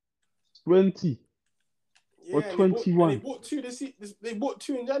signings. 20. Yeah, Or and 21. they bought two they bought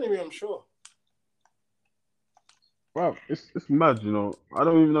two in January, I'm sure. Wow, it's mad, you know. I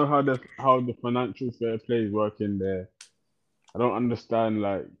don't even know how the financial fair play is working there. I don't understand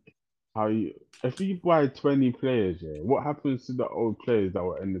like how you if you buy 20 players, yeah, what happens to the old players that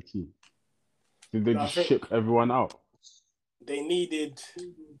were in the team? Did they But I just think ship everyone out? they needed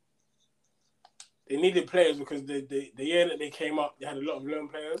players because the year that they came up, they had a lot of loan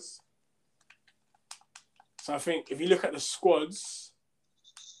players. So I think if you look at the squads,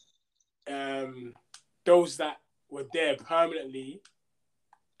 those that were there permanently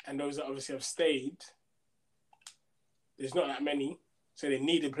and those that obviously have stayed, there's not that many. So they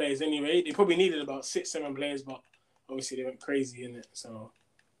needed players anyway. They probably needed about 6-7 players, but obviously they went crazy in it. So,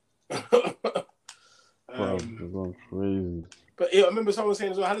 Bro, they're going crazy. But I remember someone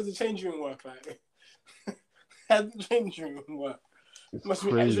saying as well, how does the change room work? Like, how does the change room work? It's Must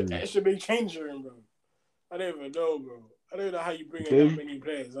be crazy. extra big change room, bro. I don't even know, bro. I don't know how you bring in They've that many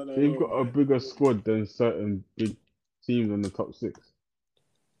players. I don't they've know, got a man. bigger squad than certain big teams in the top six.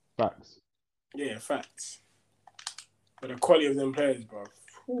 Facts. Yeah, facts. But the quality of them players, bro.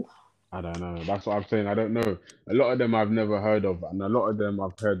 Whew. I don't know. That's what I'm saying. I don't know. A lot of them I've never heard of, and a lot of them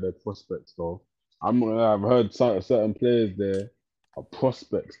I've heard their prospects though. I've heard certain players there are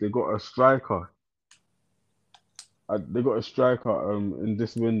prospects. They got a striker. They got a striker in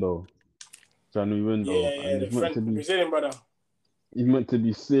this window, January window, Yeah, and the Brazilian brother. he's meant to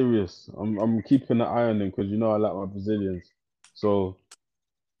be serious. I'm keeping an eye on him because you know I like my Brazilians, so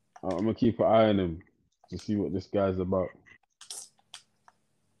I'm gonna keep an eye on him to see what this guy's about.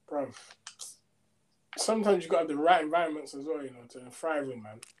 Bro. Sometimes you got to have the right environments as well, you know, to thrive in,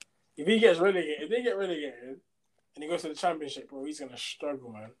 man. If they get relegated, and he goes to the championship, bro, he's gonna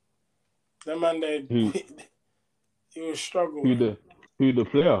struggle, man. That man there, Who he will struggle, who man. the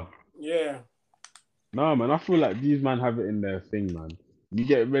player? Yeah. Nah, man, I feel like these man have it in their thing, man. You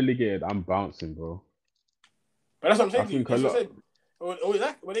get relegated, I'm bouncing, bro. But that's what I'm I saying to you. think a That's what I lot. said. Oh,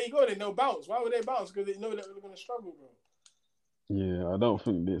 exactly. Well, there you go. Then they'll bounce. Why would they bounce? Because they know that they're gonna struggle, bro. Yeah, I don't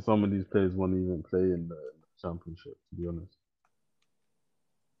think that some of these players want to even play in the championship, to be honest.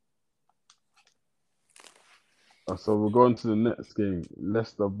 So we're going to the next game,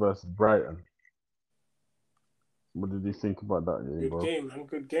 Leicester versus Brighton. What did you think about that game, Good bro? game, man.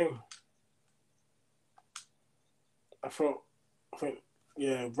 Good game. I think,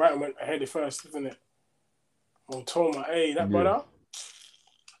 yeah, Brighton went ahead first, didn't it? Toma, hey, that Yeah, brother.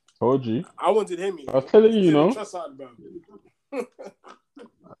 told you. I wanted him, you I was know. telling you, He's you in the know. trust out, bro.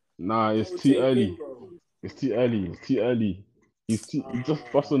 Nah, I it's would too take him, early. bro. It's too early. It's too early. He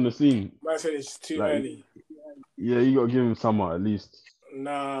just bust on the scene. Man said it's too Like, early. yeah, you gotta give him summer at least.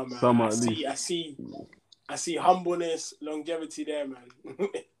 Nah, man. Summer at least. I see humbleness, longevity there, man.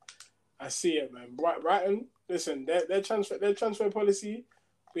 I see it, man. Brighton, listen, their transfer policy,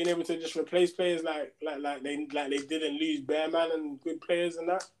 being able to just replace players like they didn't lose Bearman and good players and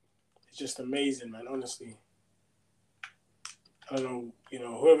that, it's just amazing, man. Honestly, I don't know, you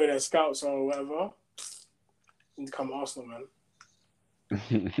know, whoever their scouts are or whatever, need to come Arsenal, man.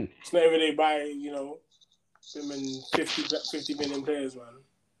 It's not every day buy, you know, women 50 million players, man.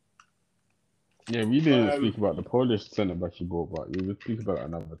 Yeah, we didn't speak about the Polish centre back you bought, but we will speak about it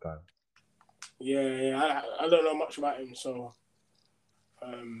another time. Yeah, I don't know much about him, so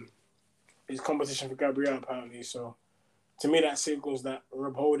his competition for Gabriel apparently. So to me, that signals that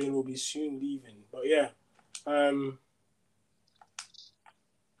Rob Holding will be soon leaving. But yeah,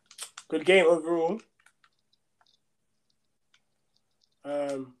 good game overall.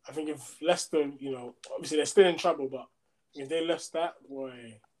 I think if Leicester, you know, obviously they're still in trouble, but if they lost that,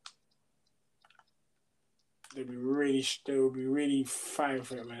 boy, they will be really fighting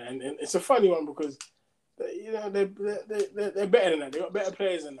for it, man. And it's a funny one because you know they're better than that. They got better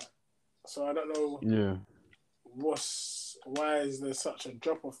players than that. So I don't know. Yeah. Why is there such a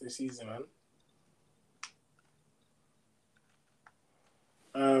drop off this season,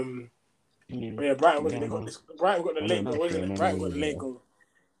 man? But yeah, Brighton got the late goal, wasn't it? Brighton got the late goal.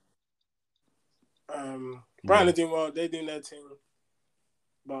 Brighton are doing well. They're doing their thing.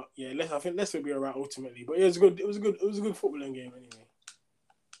 But yeah, I think Leicester will be alright ultimately. But yeah, it was a good footballing game anyway.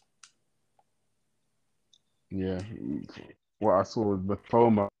 Yeah. What I saw was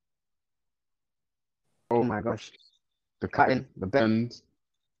Batoma. Oh my gosh. The cutting, the bend.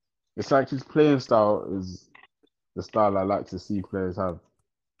 It's like his playing style is the style I like to see players have.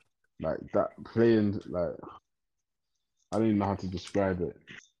 Like that playing, like I don't even know how to describe it.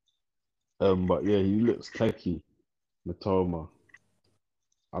 But yeah, he looks techie, Matoma.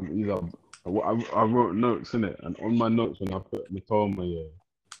 I wrote notes in it, and on my notes when I put Matoma, yeah,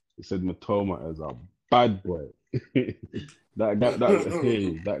 it said Matoma as a bad boy. That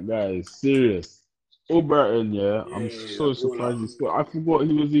guy is serious. Albrighton, yeah, I'm Yeah, so that surprised baller. he scored. I forgot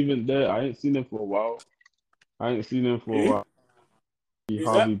he was even there. I ain't seen him for a while. Who? Who's that?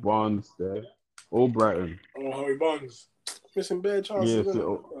 Harvey Barnes there. Albrighton. Oh, Harry Barnes. Missing bare chances, Yeah, isn't it?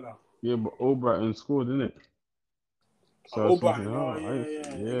 so, yeah, but Albrighton scored, didn't it? So I was thinking, O'Brien. Oh, yeah,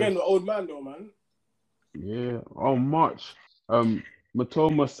 yeah. yeah, Again, the old man, though, man. yeah. Oh, March.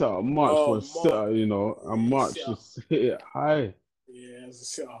 Matoma set up March for Oh, a Mark. sitter, you know, and Yeah, March sitter. just hit it high. Yeah, as a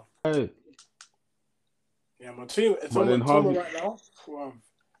sitter. High. Yeah, my team, But then Toma Harvey, right now, wow,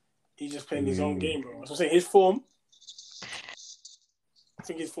 he's just playing his own mm, game, bro. So I'm saying his form, I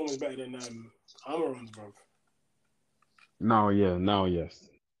think his form is better than Almiron's, bro. now, yes.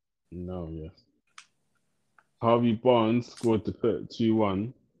 Now, yes. Harvey Barnes scored to put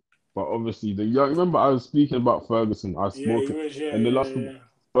 2-1. But obviously, remember I was speaking about Ferguson. I was Yeah, he smoking. was, yeah, And the yeah, last yeah.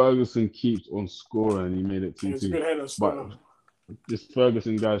 Ferguson keeps on scoring. He made it He was a 2-2. good header But still. this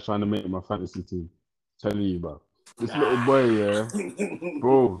Ferguson guy's trying to make my fantasy team. Telling you, bro. This little Nah. boy, yeah,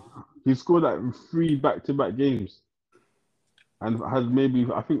 bro, he scored like 3 back-to-back games and has maybe,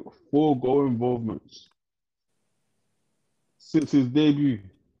 I think, 4 goal involvements since his debut,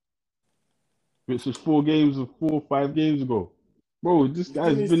 which was 5 games ago. Bro, this He's doing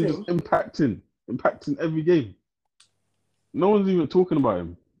guy's his been just thing. impacting every game. No one's even talking about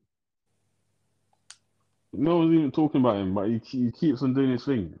him. No one's even talking about him, but he keeps on doing his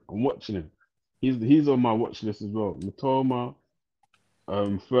thing. I'm watching him. He's on my watch list as well. Matoma,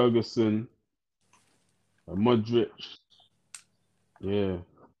 Ferguson, Modric, yeah,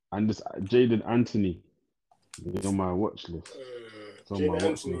 and this Jaden Anthony is on my watch list. It's on my Jaden watch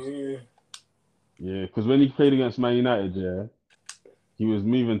list. Anthony, yeah. Yeah, because when he played against Man United, yeah, he was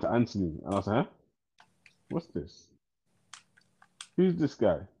moving to Anthony, and I was like, huh? What's this? Who's this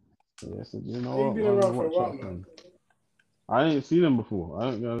guy? Yeah, I said, you know He's what, been man, around for a watch while, out, man. man. I ain't seen him before. I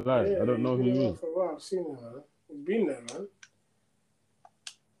ain't gonna lie. I Yeah, don't he's know who been he around is. for a while. I've seen him, man. He's been there, man.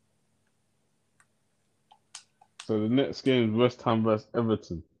 So the next game is West Ham versus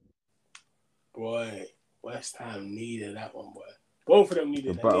Everton. Boy, West Ham needed that one, boy. Both of them The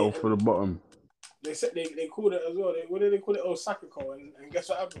needed that. battle for the bottom. They said they called it as well. What did they call it? Oh, Sakako, and guess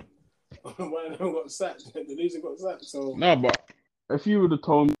what happened? One of them got sacked. The loser got sacked. So No, but if you would have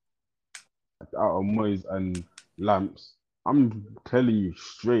told me out of Moyes and Lamps, I'm telling you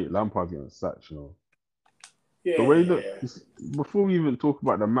straight, Lampard getting sacked, you know. The way that yeah. before we even talk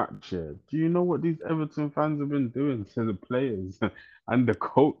about the match here, do you know what these Everton fans have been doing to the players and the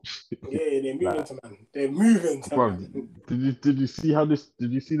coach? Yeah, they're moving Like, to man. They're moving to bro, man. did you see how this?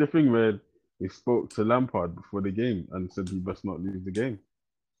 Did you see the thing where he spoke to Lampard before the game and said he best not lose the game?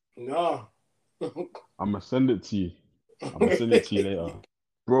 No. I'm gonna send it to you. I'm gonna send it to you later,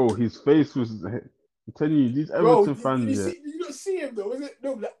 bro. His face was. I'm telling you, these Bro, Everton did you fans, yeah, see? Did you not see him though? Was it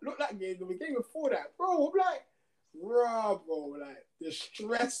no? Look that game. The game before that, bro. I'm like, bro, like the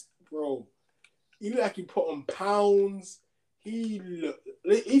stress, bro. He looked like he put on pounds. He looked.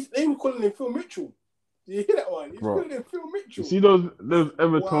 They were calling him Phil Mitchell. Did you hear that one? He's bro. calling him Phil Mitchell. You see those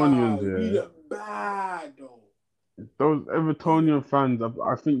Evertonians, Wow, he yeah. looked bad though. Those Evertonian fans,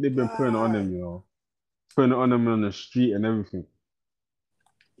 I think they've been putting it on him, Bad. you know, putting it on him on the street and everything.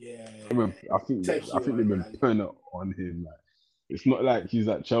 Yeah. I think Take they've you on, been man. putting it on him. Like, it's not like he's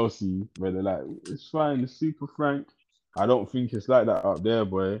at Chelsea where they're like, it's fine, it's super frank. I don't think it's like that up there,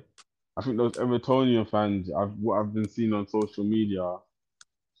 boy. I think those Evertonian fans, what I've been seeing on social media,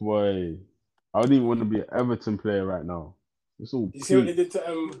 boy, I wouldn't even want to be an Everton player right now. It's all You see what they peak. did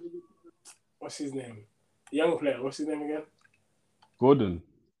to what's his name? The young player. What's his name again? Gordon.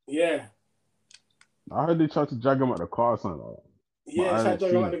 Yeah. I heard they tried to drag him at the car or something like that. But Yeah, I they tried haven't to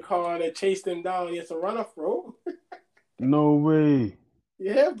drag him seen out it. the car. They chased him down. He had to run off, bro. No way.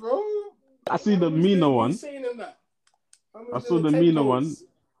 Yeah, bro. I see Man the was Mina doing one. insane in that. Man I was saw doing the the Mina one tempos.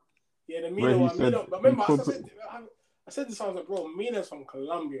 Yeah, the where Mina he one. said But he remember, could. I said this, I was like, bro, Mina's from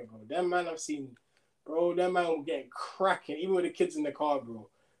Colombia, bro. That man I've seen, bro, that man will get cracking, even with the kids in the car, bro.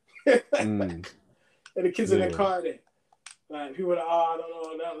 Mm, And the kids in the yeah. car, there. Like, people are like, oh, I don't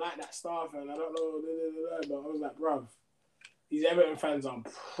know, I don't like that stuff, and I don't know, but I was like, bro, these Everton fans are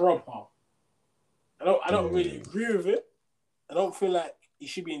proper. I don't really agree with it. I don't feel like you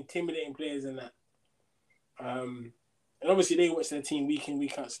should be intimidating players in that. And obviously they watch their team week in,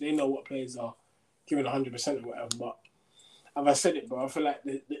 week out, so they know what players are giving 100% or whatever. But as I said it, bro, I feel like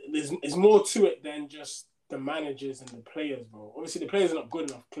there's more to it than just the managers and the players, bro. Obviously the players are not good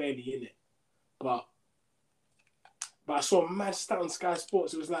enough, clearly, in it. But I saw a mad stat on Sky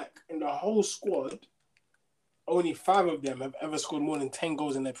Sports. It was like in the whole squad, only 5 of them have ever scored more than 10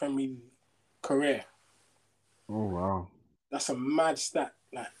 goals in their Premier League career. Oh wow. That's a mad stat.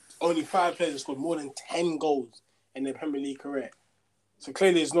 Like, only 5 players have scored more than 10 goals in their Premier League career. So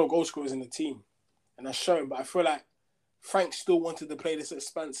clearly there's no goal scorers in the team. And that's showing. But I feel like Frank still wanted to play this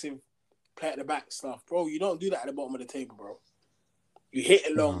expansive play at the back stuff. Bro, you don't do that at the bottom of the table, bro. You hit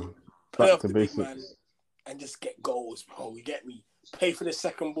it long, play Back off to the big man, basics. and just get goals, bro. You get me? Pay for the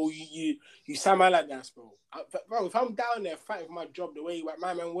second ball. You Sam Allardyce, bro. Bro, if I'm down there fighting for my job the way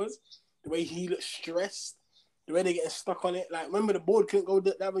my man was, the way he looked stressed, the way they getting stuck on it. Like, remember the board couldn't go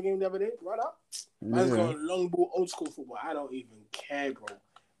the other game the other day? Right up? Man's Yeah. going long ball, old school football. I don't even care, bro.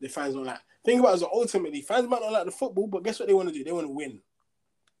 The fans don't like. Think about it as ultimately, fans might not like the football, but guess what they want to do? They want to win.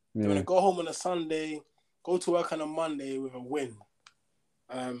 They want to go home on a Sunday, go to work on a Monday with a win.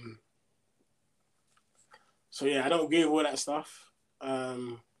 So yeah, I don't agree with all that stuff.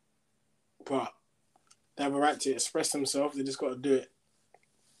 But they have a right to express themselves. They just got to do it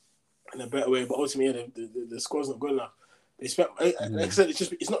in a better way. But ultimately, yeah, the score's not good enough. They spent, like I said,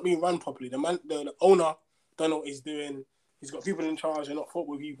 it's not being run properly. The owner don't know what he's doing. He's got people in charge. They're not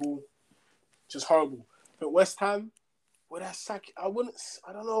football people. Just horrible. But West Ham, well, that's I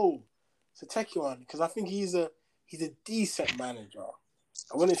don't know. It's a techie one because I think he's a decent manager.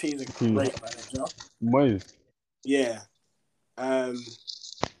 I wouldn't say he's a great manager. Moyes. Yeah.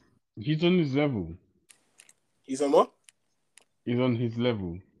 He's on his level. He's on what? He's on his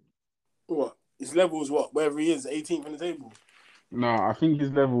level. What? His level is what? Wherever he is, 18th in the table. No, I think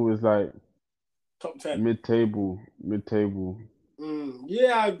his level is like Top 10. mid-table.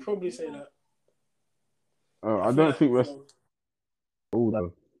 Yeah, I'd probably say that. I don't think West.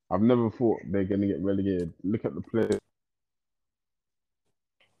 Oh, I've never thought they're gonna get relegated. Look at the players.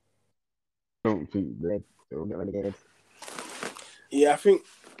 I don't think they'll get relegated. Yeah, I think.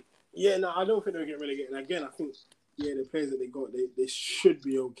 Yeah, no, I don't think they'll get relegated. And again, I think the players that they got, they should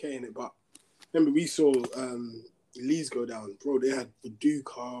be okay in it. But remember, we saw Leeds go down, bro. They had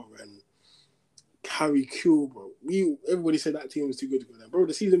Viduka and Harry Kuehl, bro. Everybody said that team was too good to go down, bro.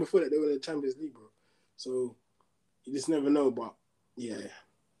 The season before that, they were in the Champions League, bro. So you just never know. But yeah,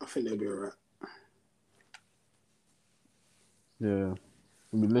 I think they'll be alright. Yeah.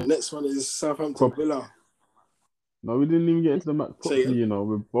 Next one is Southampton Villa. No, we didn't even get into the match properly, yeah.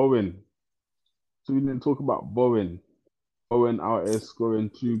 With Bowen. So we didn't talk about Bowen. Bowen out there scoring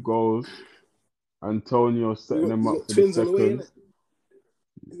 2 goals. Antonio setting them up for the twins on the way, second. innit?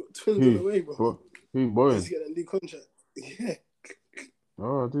 You got twins on the way, bro. Who, Bowen? He's getting a new contract. Yeah.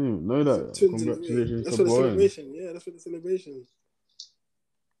 Oh, I didn't even know that. Congratulations that's to for the Bowen. celebration. Yeah, that's for the celebration.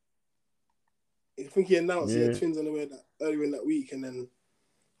 I think he announced he had twins on the way earlier in that week, and then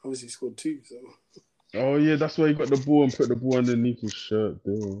obviously scored 2. So. Oh yeah, that's why he got the ball and put the ball underneath his shirt,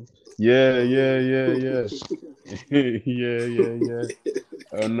 though. Yeah. yeah.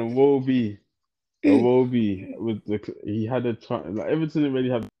 And Iwobi with he had a chance. Like Everton already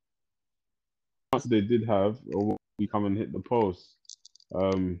had the chance they did have, or we come and hit the post.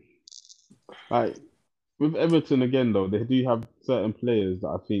 Like with Everton again though, they do have certain players that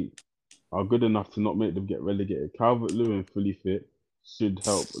I think are good enough to not make them get relegated. Calvert-Lewin fully fit should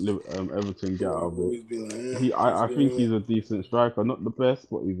help Everton get out of it. I think he's a decent striker, not the best,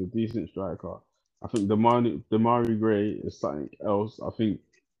 but he's a decent striker. I think Demarai Gray is something else. I think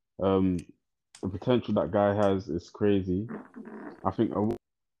the potential that guy has is crazy. I think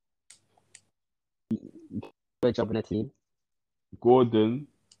Great job in the team. Gordon,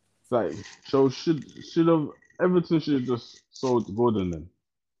 like, should have Everton should have just sold Gordon then,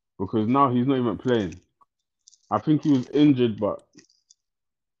 because now he's not even playing. I think he was injured, but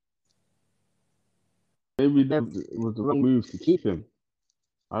maybe that was the wrong move to keep him.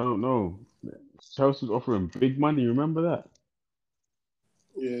 I don't know. Chelsea's offering big money. Remember that?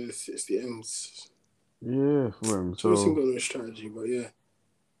 Yeah, 60 M's. Yeah, for him. Chelsea So got no strategy, but yeah.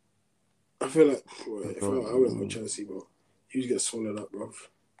 I feel like if I went with Chelsea, bro, he would get swallowed up, bro.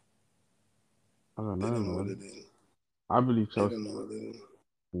 I don't know, They don't know man. what they're doing. I believe Chelsea. They don't know what they're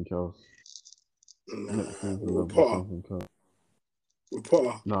doing. With Potter. With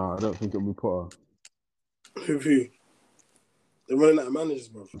Potter. No, I don't think it'll be Potter. Who? They're running out of managers,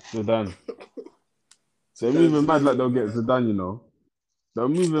 bro. Zidane. They're moving mad like they'll get Zidane, They're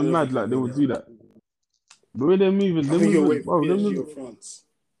moving mad like they will do that. The way they're moving, I think you're waiting for PSG or France.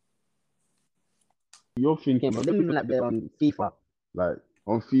 You're thinking, they're moving like they're on FIFA. Like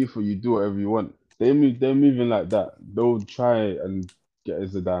on FIFA, you do whatever you want. They're moving like that. They'll try and get a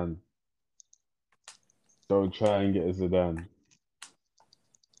Zidane.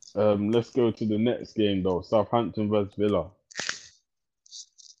 Let's go to the next game though. Southampton vs Villa.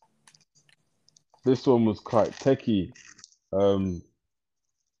 This one was quite techie,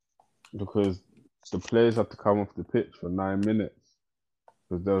 because the players had to come off the pitch for 9 minutes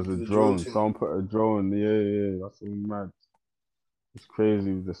because there was a The drone drone. thing. Someone put a drone. Yeah, that's all mad. It's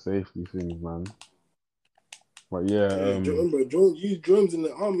crazy with the safety things, man. But yeah, Remember, drones use drones in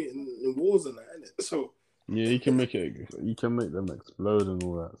the army and in wars and that, innit? So yeah, you can make them explode and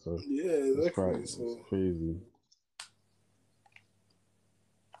all that. So yeah, it's exactly. it's So crazy.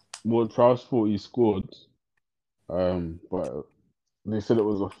 Well, Prowse thought he scored, but they said it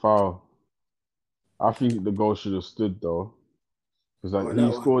was a foul. I think the goal should have stood though, because like on he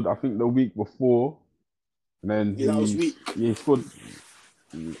that one, scored, I think the week before, and then yeah, that was weak. he scored.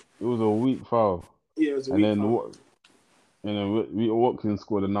 It was a weak foul, Yeah, it was a and weak then foul. Watkins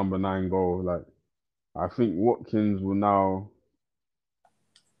scored a number 9 goal. Like I think Watkins will now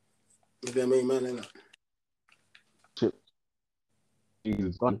With their main man, innit? chip.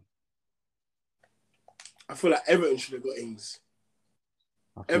 He's gone. I feel like Everton should have got Ings.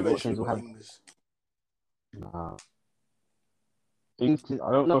 I think Everton should Watkins have will got have. Ings. Nah.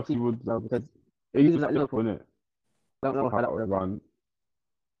 I don't know if he would because he's at Liverpool. Wouldn't it? I don't know how that would have gone. Run.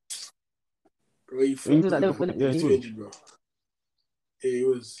 Bro, he Ings flopped was at though, Liverpool, man. innit? He Yeah, was he too was. injured, bro. Yeah, he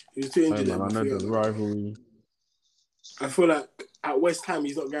was. He was too Hey injured man, there, I but know forget the about it. rivalry. I feel like at West Ham,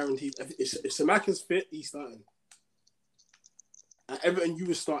 he's not guaranteed. If Samaka's fit, he's starting. At Everton, you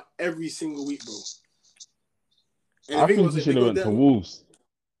would start every single week, bro. And I the thing think was, he if they should have go went to down, Wolves.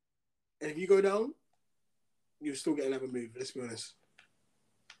 and if you go down, you're still getting another move. Let's be honest.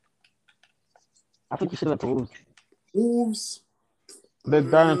 I think he should have went to Wolves. Wolves. They're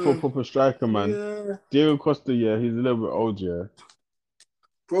dying for a proper striker, man. Yeah, Diego Costa, yeah, he's a little bit old, yeah.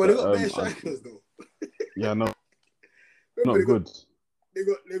 bro, they But, got better strikers though. yeah, no, Remember, not good. they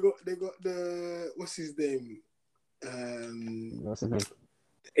got the what's his name, What's his name?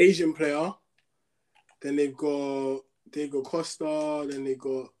 Asian player. Then they've got Diego Costa. Then they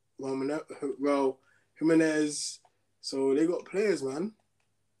got Raul Jimenez. So they got players, man.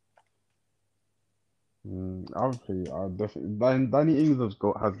 I'll definitely. Danny Ings has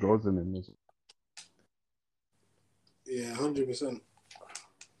goals in him. Yeah, 100%.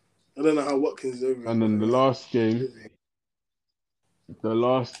 I don't know how Watkins is over. And then the last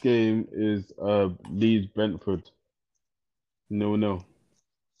game is Leeds Brentford 0-0.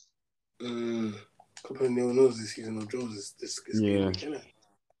 Couple of nil-nils this season of draws this game Yeah, week, innit?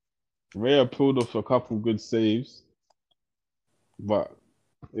 Raya pulled off a couple good saves, but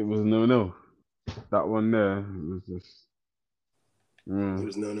it was 0-0. That one there was just. It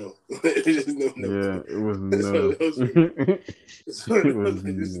was no. It was just no. Yeah, it was That's what 0-0. it was, bro. It's what It it was was.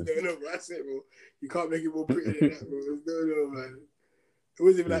 It's just 0-0. no. That's it, bro. You can't make it more pretty than that, bro. It's no, man. It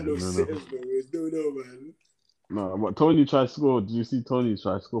wasn't even like no 0-0. sitters, bro. It's no, man. No, but Tony tried to score. Did you see Tony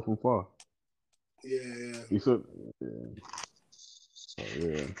try to score from far? Yeah. He said, yeah. Oh,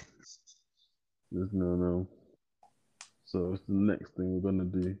 yeah. There's no. So it's the next thing we're gonna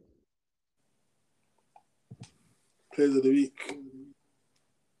do. Players of the week.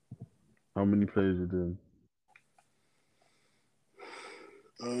 How many players you doing?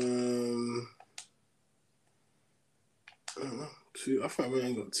 I don't know. 2. I thought we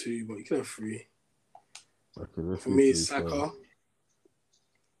ain't got 2, but you can have 3. Okay, let's For do me, 3 it's Saka. players.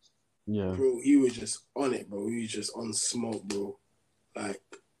 Yeah. Bro, he was just on it, bro. He was just on smoke, bro. Like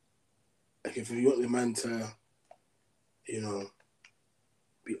if you want the man to,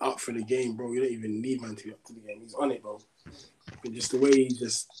 be up for the game, bro, you don't even need man to be up to the game. He's on it, bro. But just the way he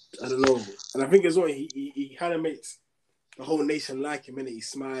just, I don't know. And I think as well, he kind of makes the whole nation like him, innit? He's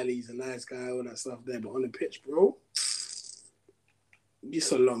smiley, he's a nice guy, all that stuff there. But on the pitch, bro,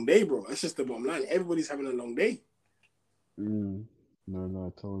 it's a long day, bro. That's just the bottom line. Everybody's having a long day. No,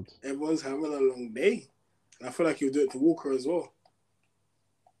 I told. Everyone's having a long day. And I feel like he'll do it to Walker as well.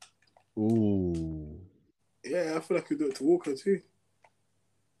 Ooh. Yeah, I feel like he'll do it to Walker too.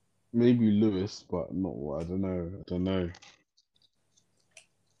 Maybe Lewis, but not what. I don't know.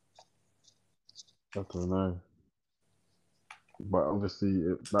 But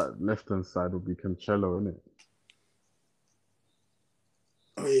obviously, that left-hand side will be Cancelo, isn't it?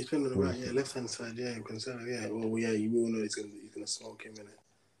 Oh, yeah, he's playing on the right, yeah, left hand side, yeah, Cancelo, yeah. Well, yeah, you will know he's gonna smoke him in it.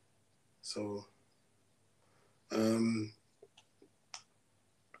 So,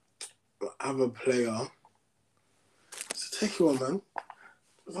 other player. It's a tricky one, man.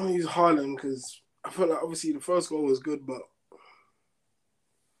 I don't use Haaland because I felt like obviously the first goal was good, but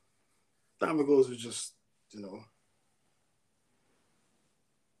the other goals were just,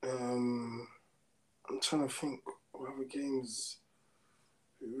 I'm trying to think what other games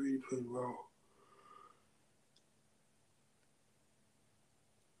we really played well.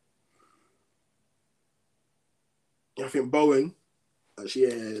 I think Bowen Actually,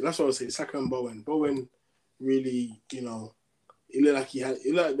 yeah, that's what I was saying. Saka and Bowen. Bowen really, you know, he looked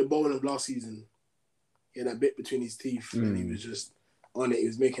like the Bowen of last season. He had that bit between his teeth, and he was just on it. He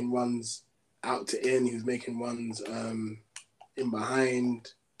was making runs out to in. He was making runs in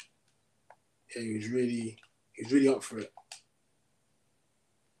behind. Yeah, he was really up for it.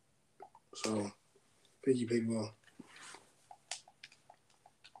 So, I think he played well.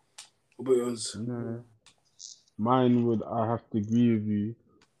 But it was mine would I have to agree with you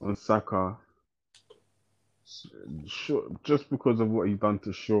on Saka. Sure, just because of what he's done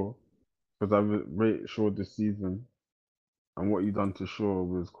to Shaw, because I rate Shaw this season, and what he done to Shaw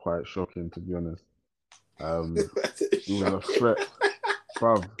was quite shocking, to be honest. He was a threat,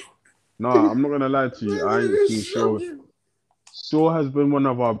 bruv. No, I'm not gonna lie to you. I ain't seen Shaw. Shaw has been one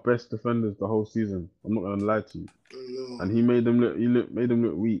of our best defenders the whole season. I'm not gonna lie to you. And he made them look. Made them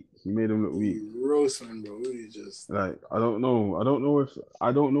look weak. He made them look weak. Roast man, bro. He just like I don't know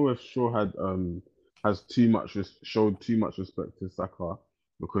if Shaw had showed too much respect to Saka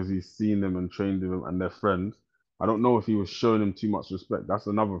because he's seen them and trained with them and they're friends. I don't know if he was showing him too much respect. That's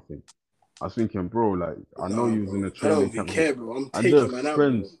another thing. I was thinking, bro, like I know you was in the training camp. I don't care, bro. I'm and taking man out,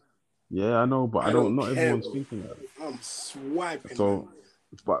 bro. Yeah, I know, but not care, everyone's bro. thinking that. I'm swiping. So, man.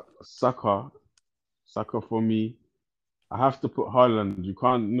 but Saka for me, I have to put Haaland. You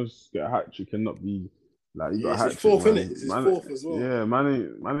can't just get a hat trick and not be like you got a hat trick. Fourth, man. It's his fourth as well. Yeah,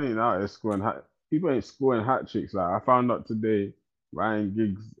 man ain't out here scoring hat. People ain't scoring hat tricks. Like I found out today, Ryan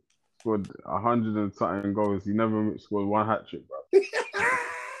Giggs scored 100 and something goals. He never scored one hat trick, bro.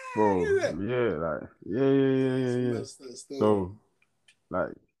 Bro, yeah. So,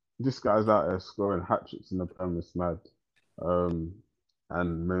 like, this guy's out there scoring hat tricks in the Premier League, mad. And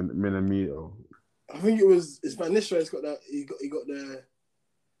Minamino. I think it's Van Nistelrooy's got that. He got the.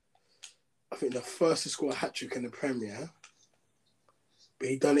 I think the first to score a hat trick in the Premier, but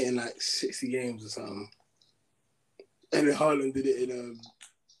he done it in like 60 games or something. And then Haaland did it in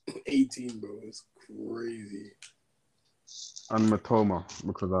 18, bro. It's crazy. And Matoma,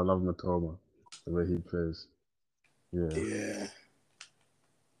 because I love Matoma, the way he plays. Yeah.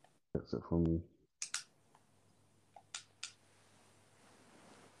 That's it for me.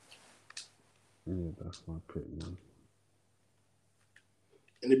 Yeah, that's my pick, man.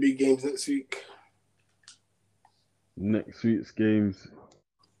 Any big games next week? Next week's games.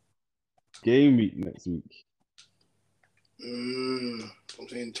 Game week next week. I'm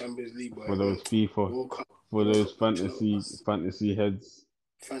saying Champions League, boy. For those FIFA, for those fantasy heads.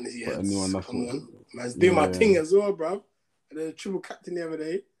 Fantasy for heads. Anyone that's Come on. Man's doing my thing as well, bruv. I did a triple captain the other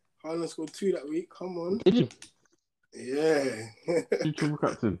day. Haaland scored 2 that week. Come on. Did you? Yeah. You triple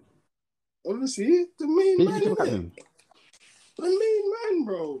captain? Obviously, the main Did man, you triple captain? The main man,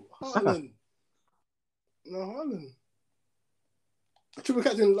 bro. Haaland. No, Haaland. I triple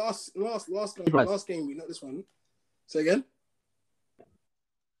captain last game week, not this one. Say again.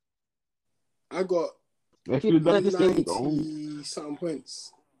 I got 90 something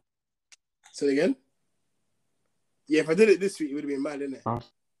points. Say again. Yeah, if I did it this week, it would have been mad, innit? I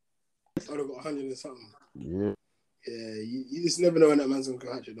would have got 100 and something. Yeah. Yeah, you just never know when that man's going to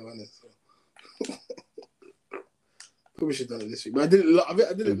go hatchet, though, innit? So. Probably should have done it this week. But I did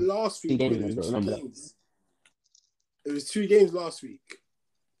it last week. It was 2 games. It was 2 games last week.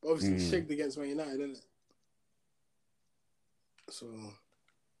 Obviously, shagged against Man United, didn't it? So.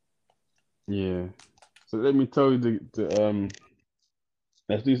 Yeah. So let me tell you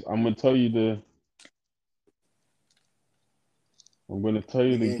let's do. I'm gonna tell you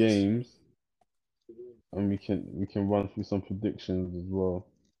the games, and we can run through some predictions as well.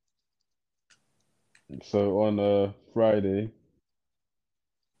 So on Friday,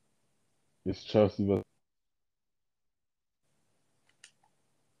 it's Chelsea versus.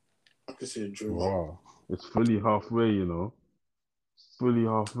 I could say a draw. Wow, it's fully halfway, you know. It's fully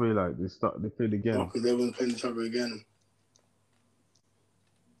halfway. Like they played again. Oh, because everyone's playing each other again.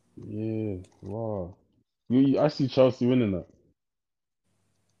 Yeah. Wow. I see Chelsea winning that.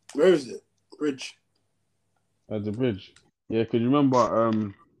 Where is it? Bridge. At the Bridge. Yeah, because you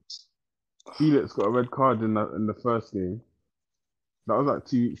remember Felix got a red card in the first game. That was like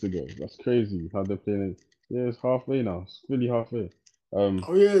 2 weeks ago. That's crazy how they're playing it. Yeah, it's halfway now. It's really halfway.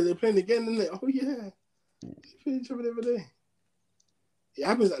 Oh yeah, they're playing again, isn't it? Oh yeah. They play each other the other day. It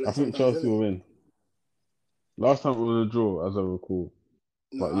happens like that. I think Chelsea will win. Last time it was a draw, as I recall.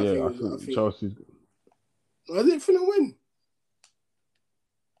 No, but yeah, I think Chelsea's. No, I didn't Fulham win.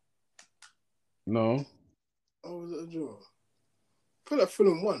 No. Oh, was it a draw? I feel like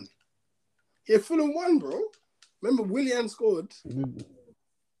Fulham won. Yeah, Fulham won, bro. Remember, Willian scored.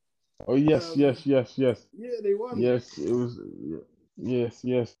 Oh yes. Yeah, they won. Yes, it was. Yes,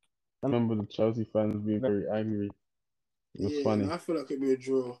 yes. I remember the Chelsea fans being very angry. It was Yeah, funny. and I feel like it'd be a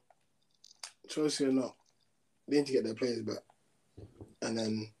draw. Chelsea or not, they need to get their players back, and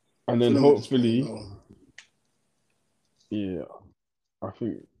then Fulham are just playing hopefully, well. yeah, I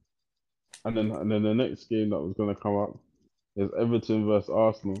think, and then the next game that was gonna come up is Everton versus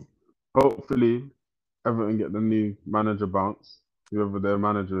Arsenal. Hopefully, Everton get the new manager bounce, whoever their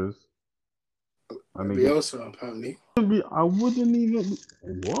manager is, and they get. Bielsa apparently. I wouldn't even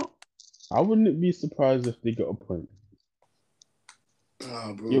what? I wouldn't be surprised if they got a point.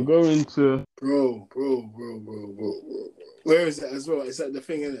 Oh, You're bro. going to Bro. Where is it as well? It's at the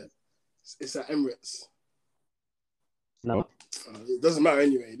thing, innit? It's at Emirates. No. It doesn't matter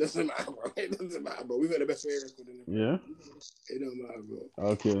anyway. It doesn't matter, bro. It doesn't matter, bro. We got the best way record in it. yeah. It don't matter, bro.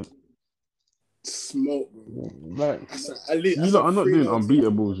 Okay. Smoke, bro. Like At least you that's lot a are not doing 3-0 team.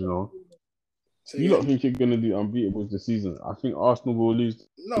 unbeatables, you know. Say You lot again? think you're gonna do unbeatables this season? I think Arsenal will lose.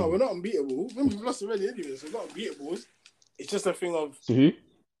 No, we're not unbeatable. We've lost already anyway, so we're not unbeatables. It's just a thing of To who?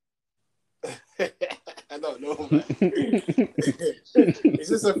 I don't know, man. It's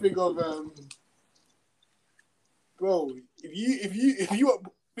just a thing of bro. If you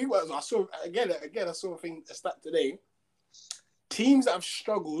think about it, I saw again. I saw a stat today. Teams that have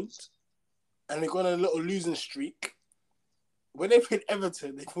struggled and they've gone on a little losing streak. When they played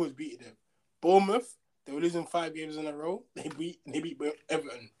Everton, they've always beaten them. Bournemouth, they were losing 5 games in a row. They beat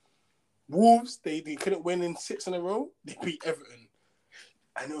Everton. Wolves, they couldn't win in 6 in a row. They beat Everton.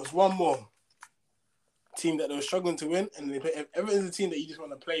 And there was one more team that they were struggling to win, and they play Everton's a team that you just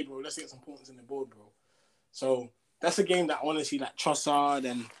want to play, bro. Let's get some points in the board, bro. So that's a game that I want to see, like Trossard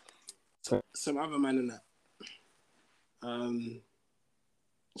and some other man in that.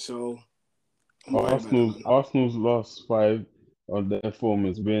 So I'm worried about that, man. Arsenal's last 5 of their form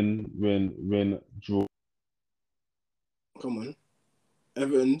is win, draw. Come on,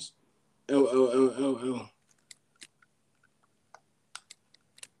 Everton's L.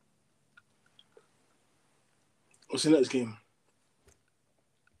 What's the next game?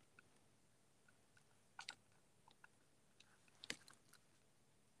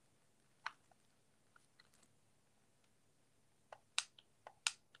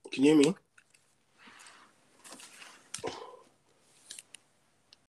 Can you hear me?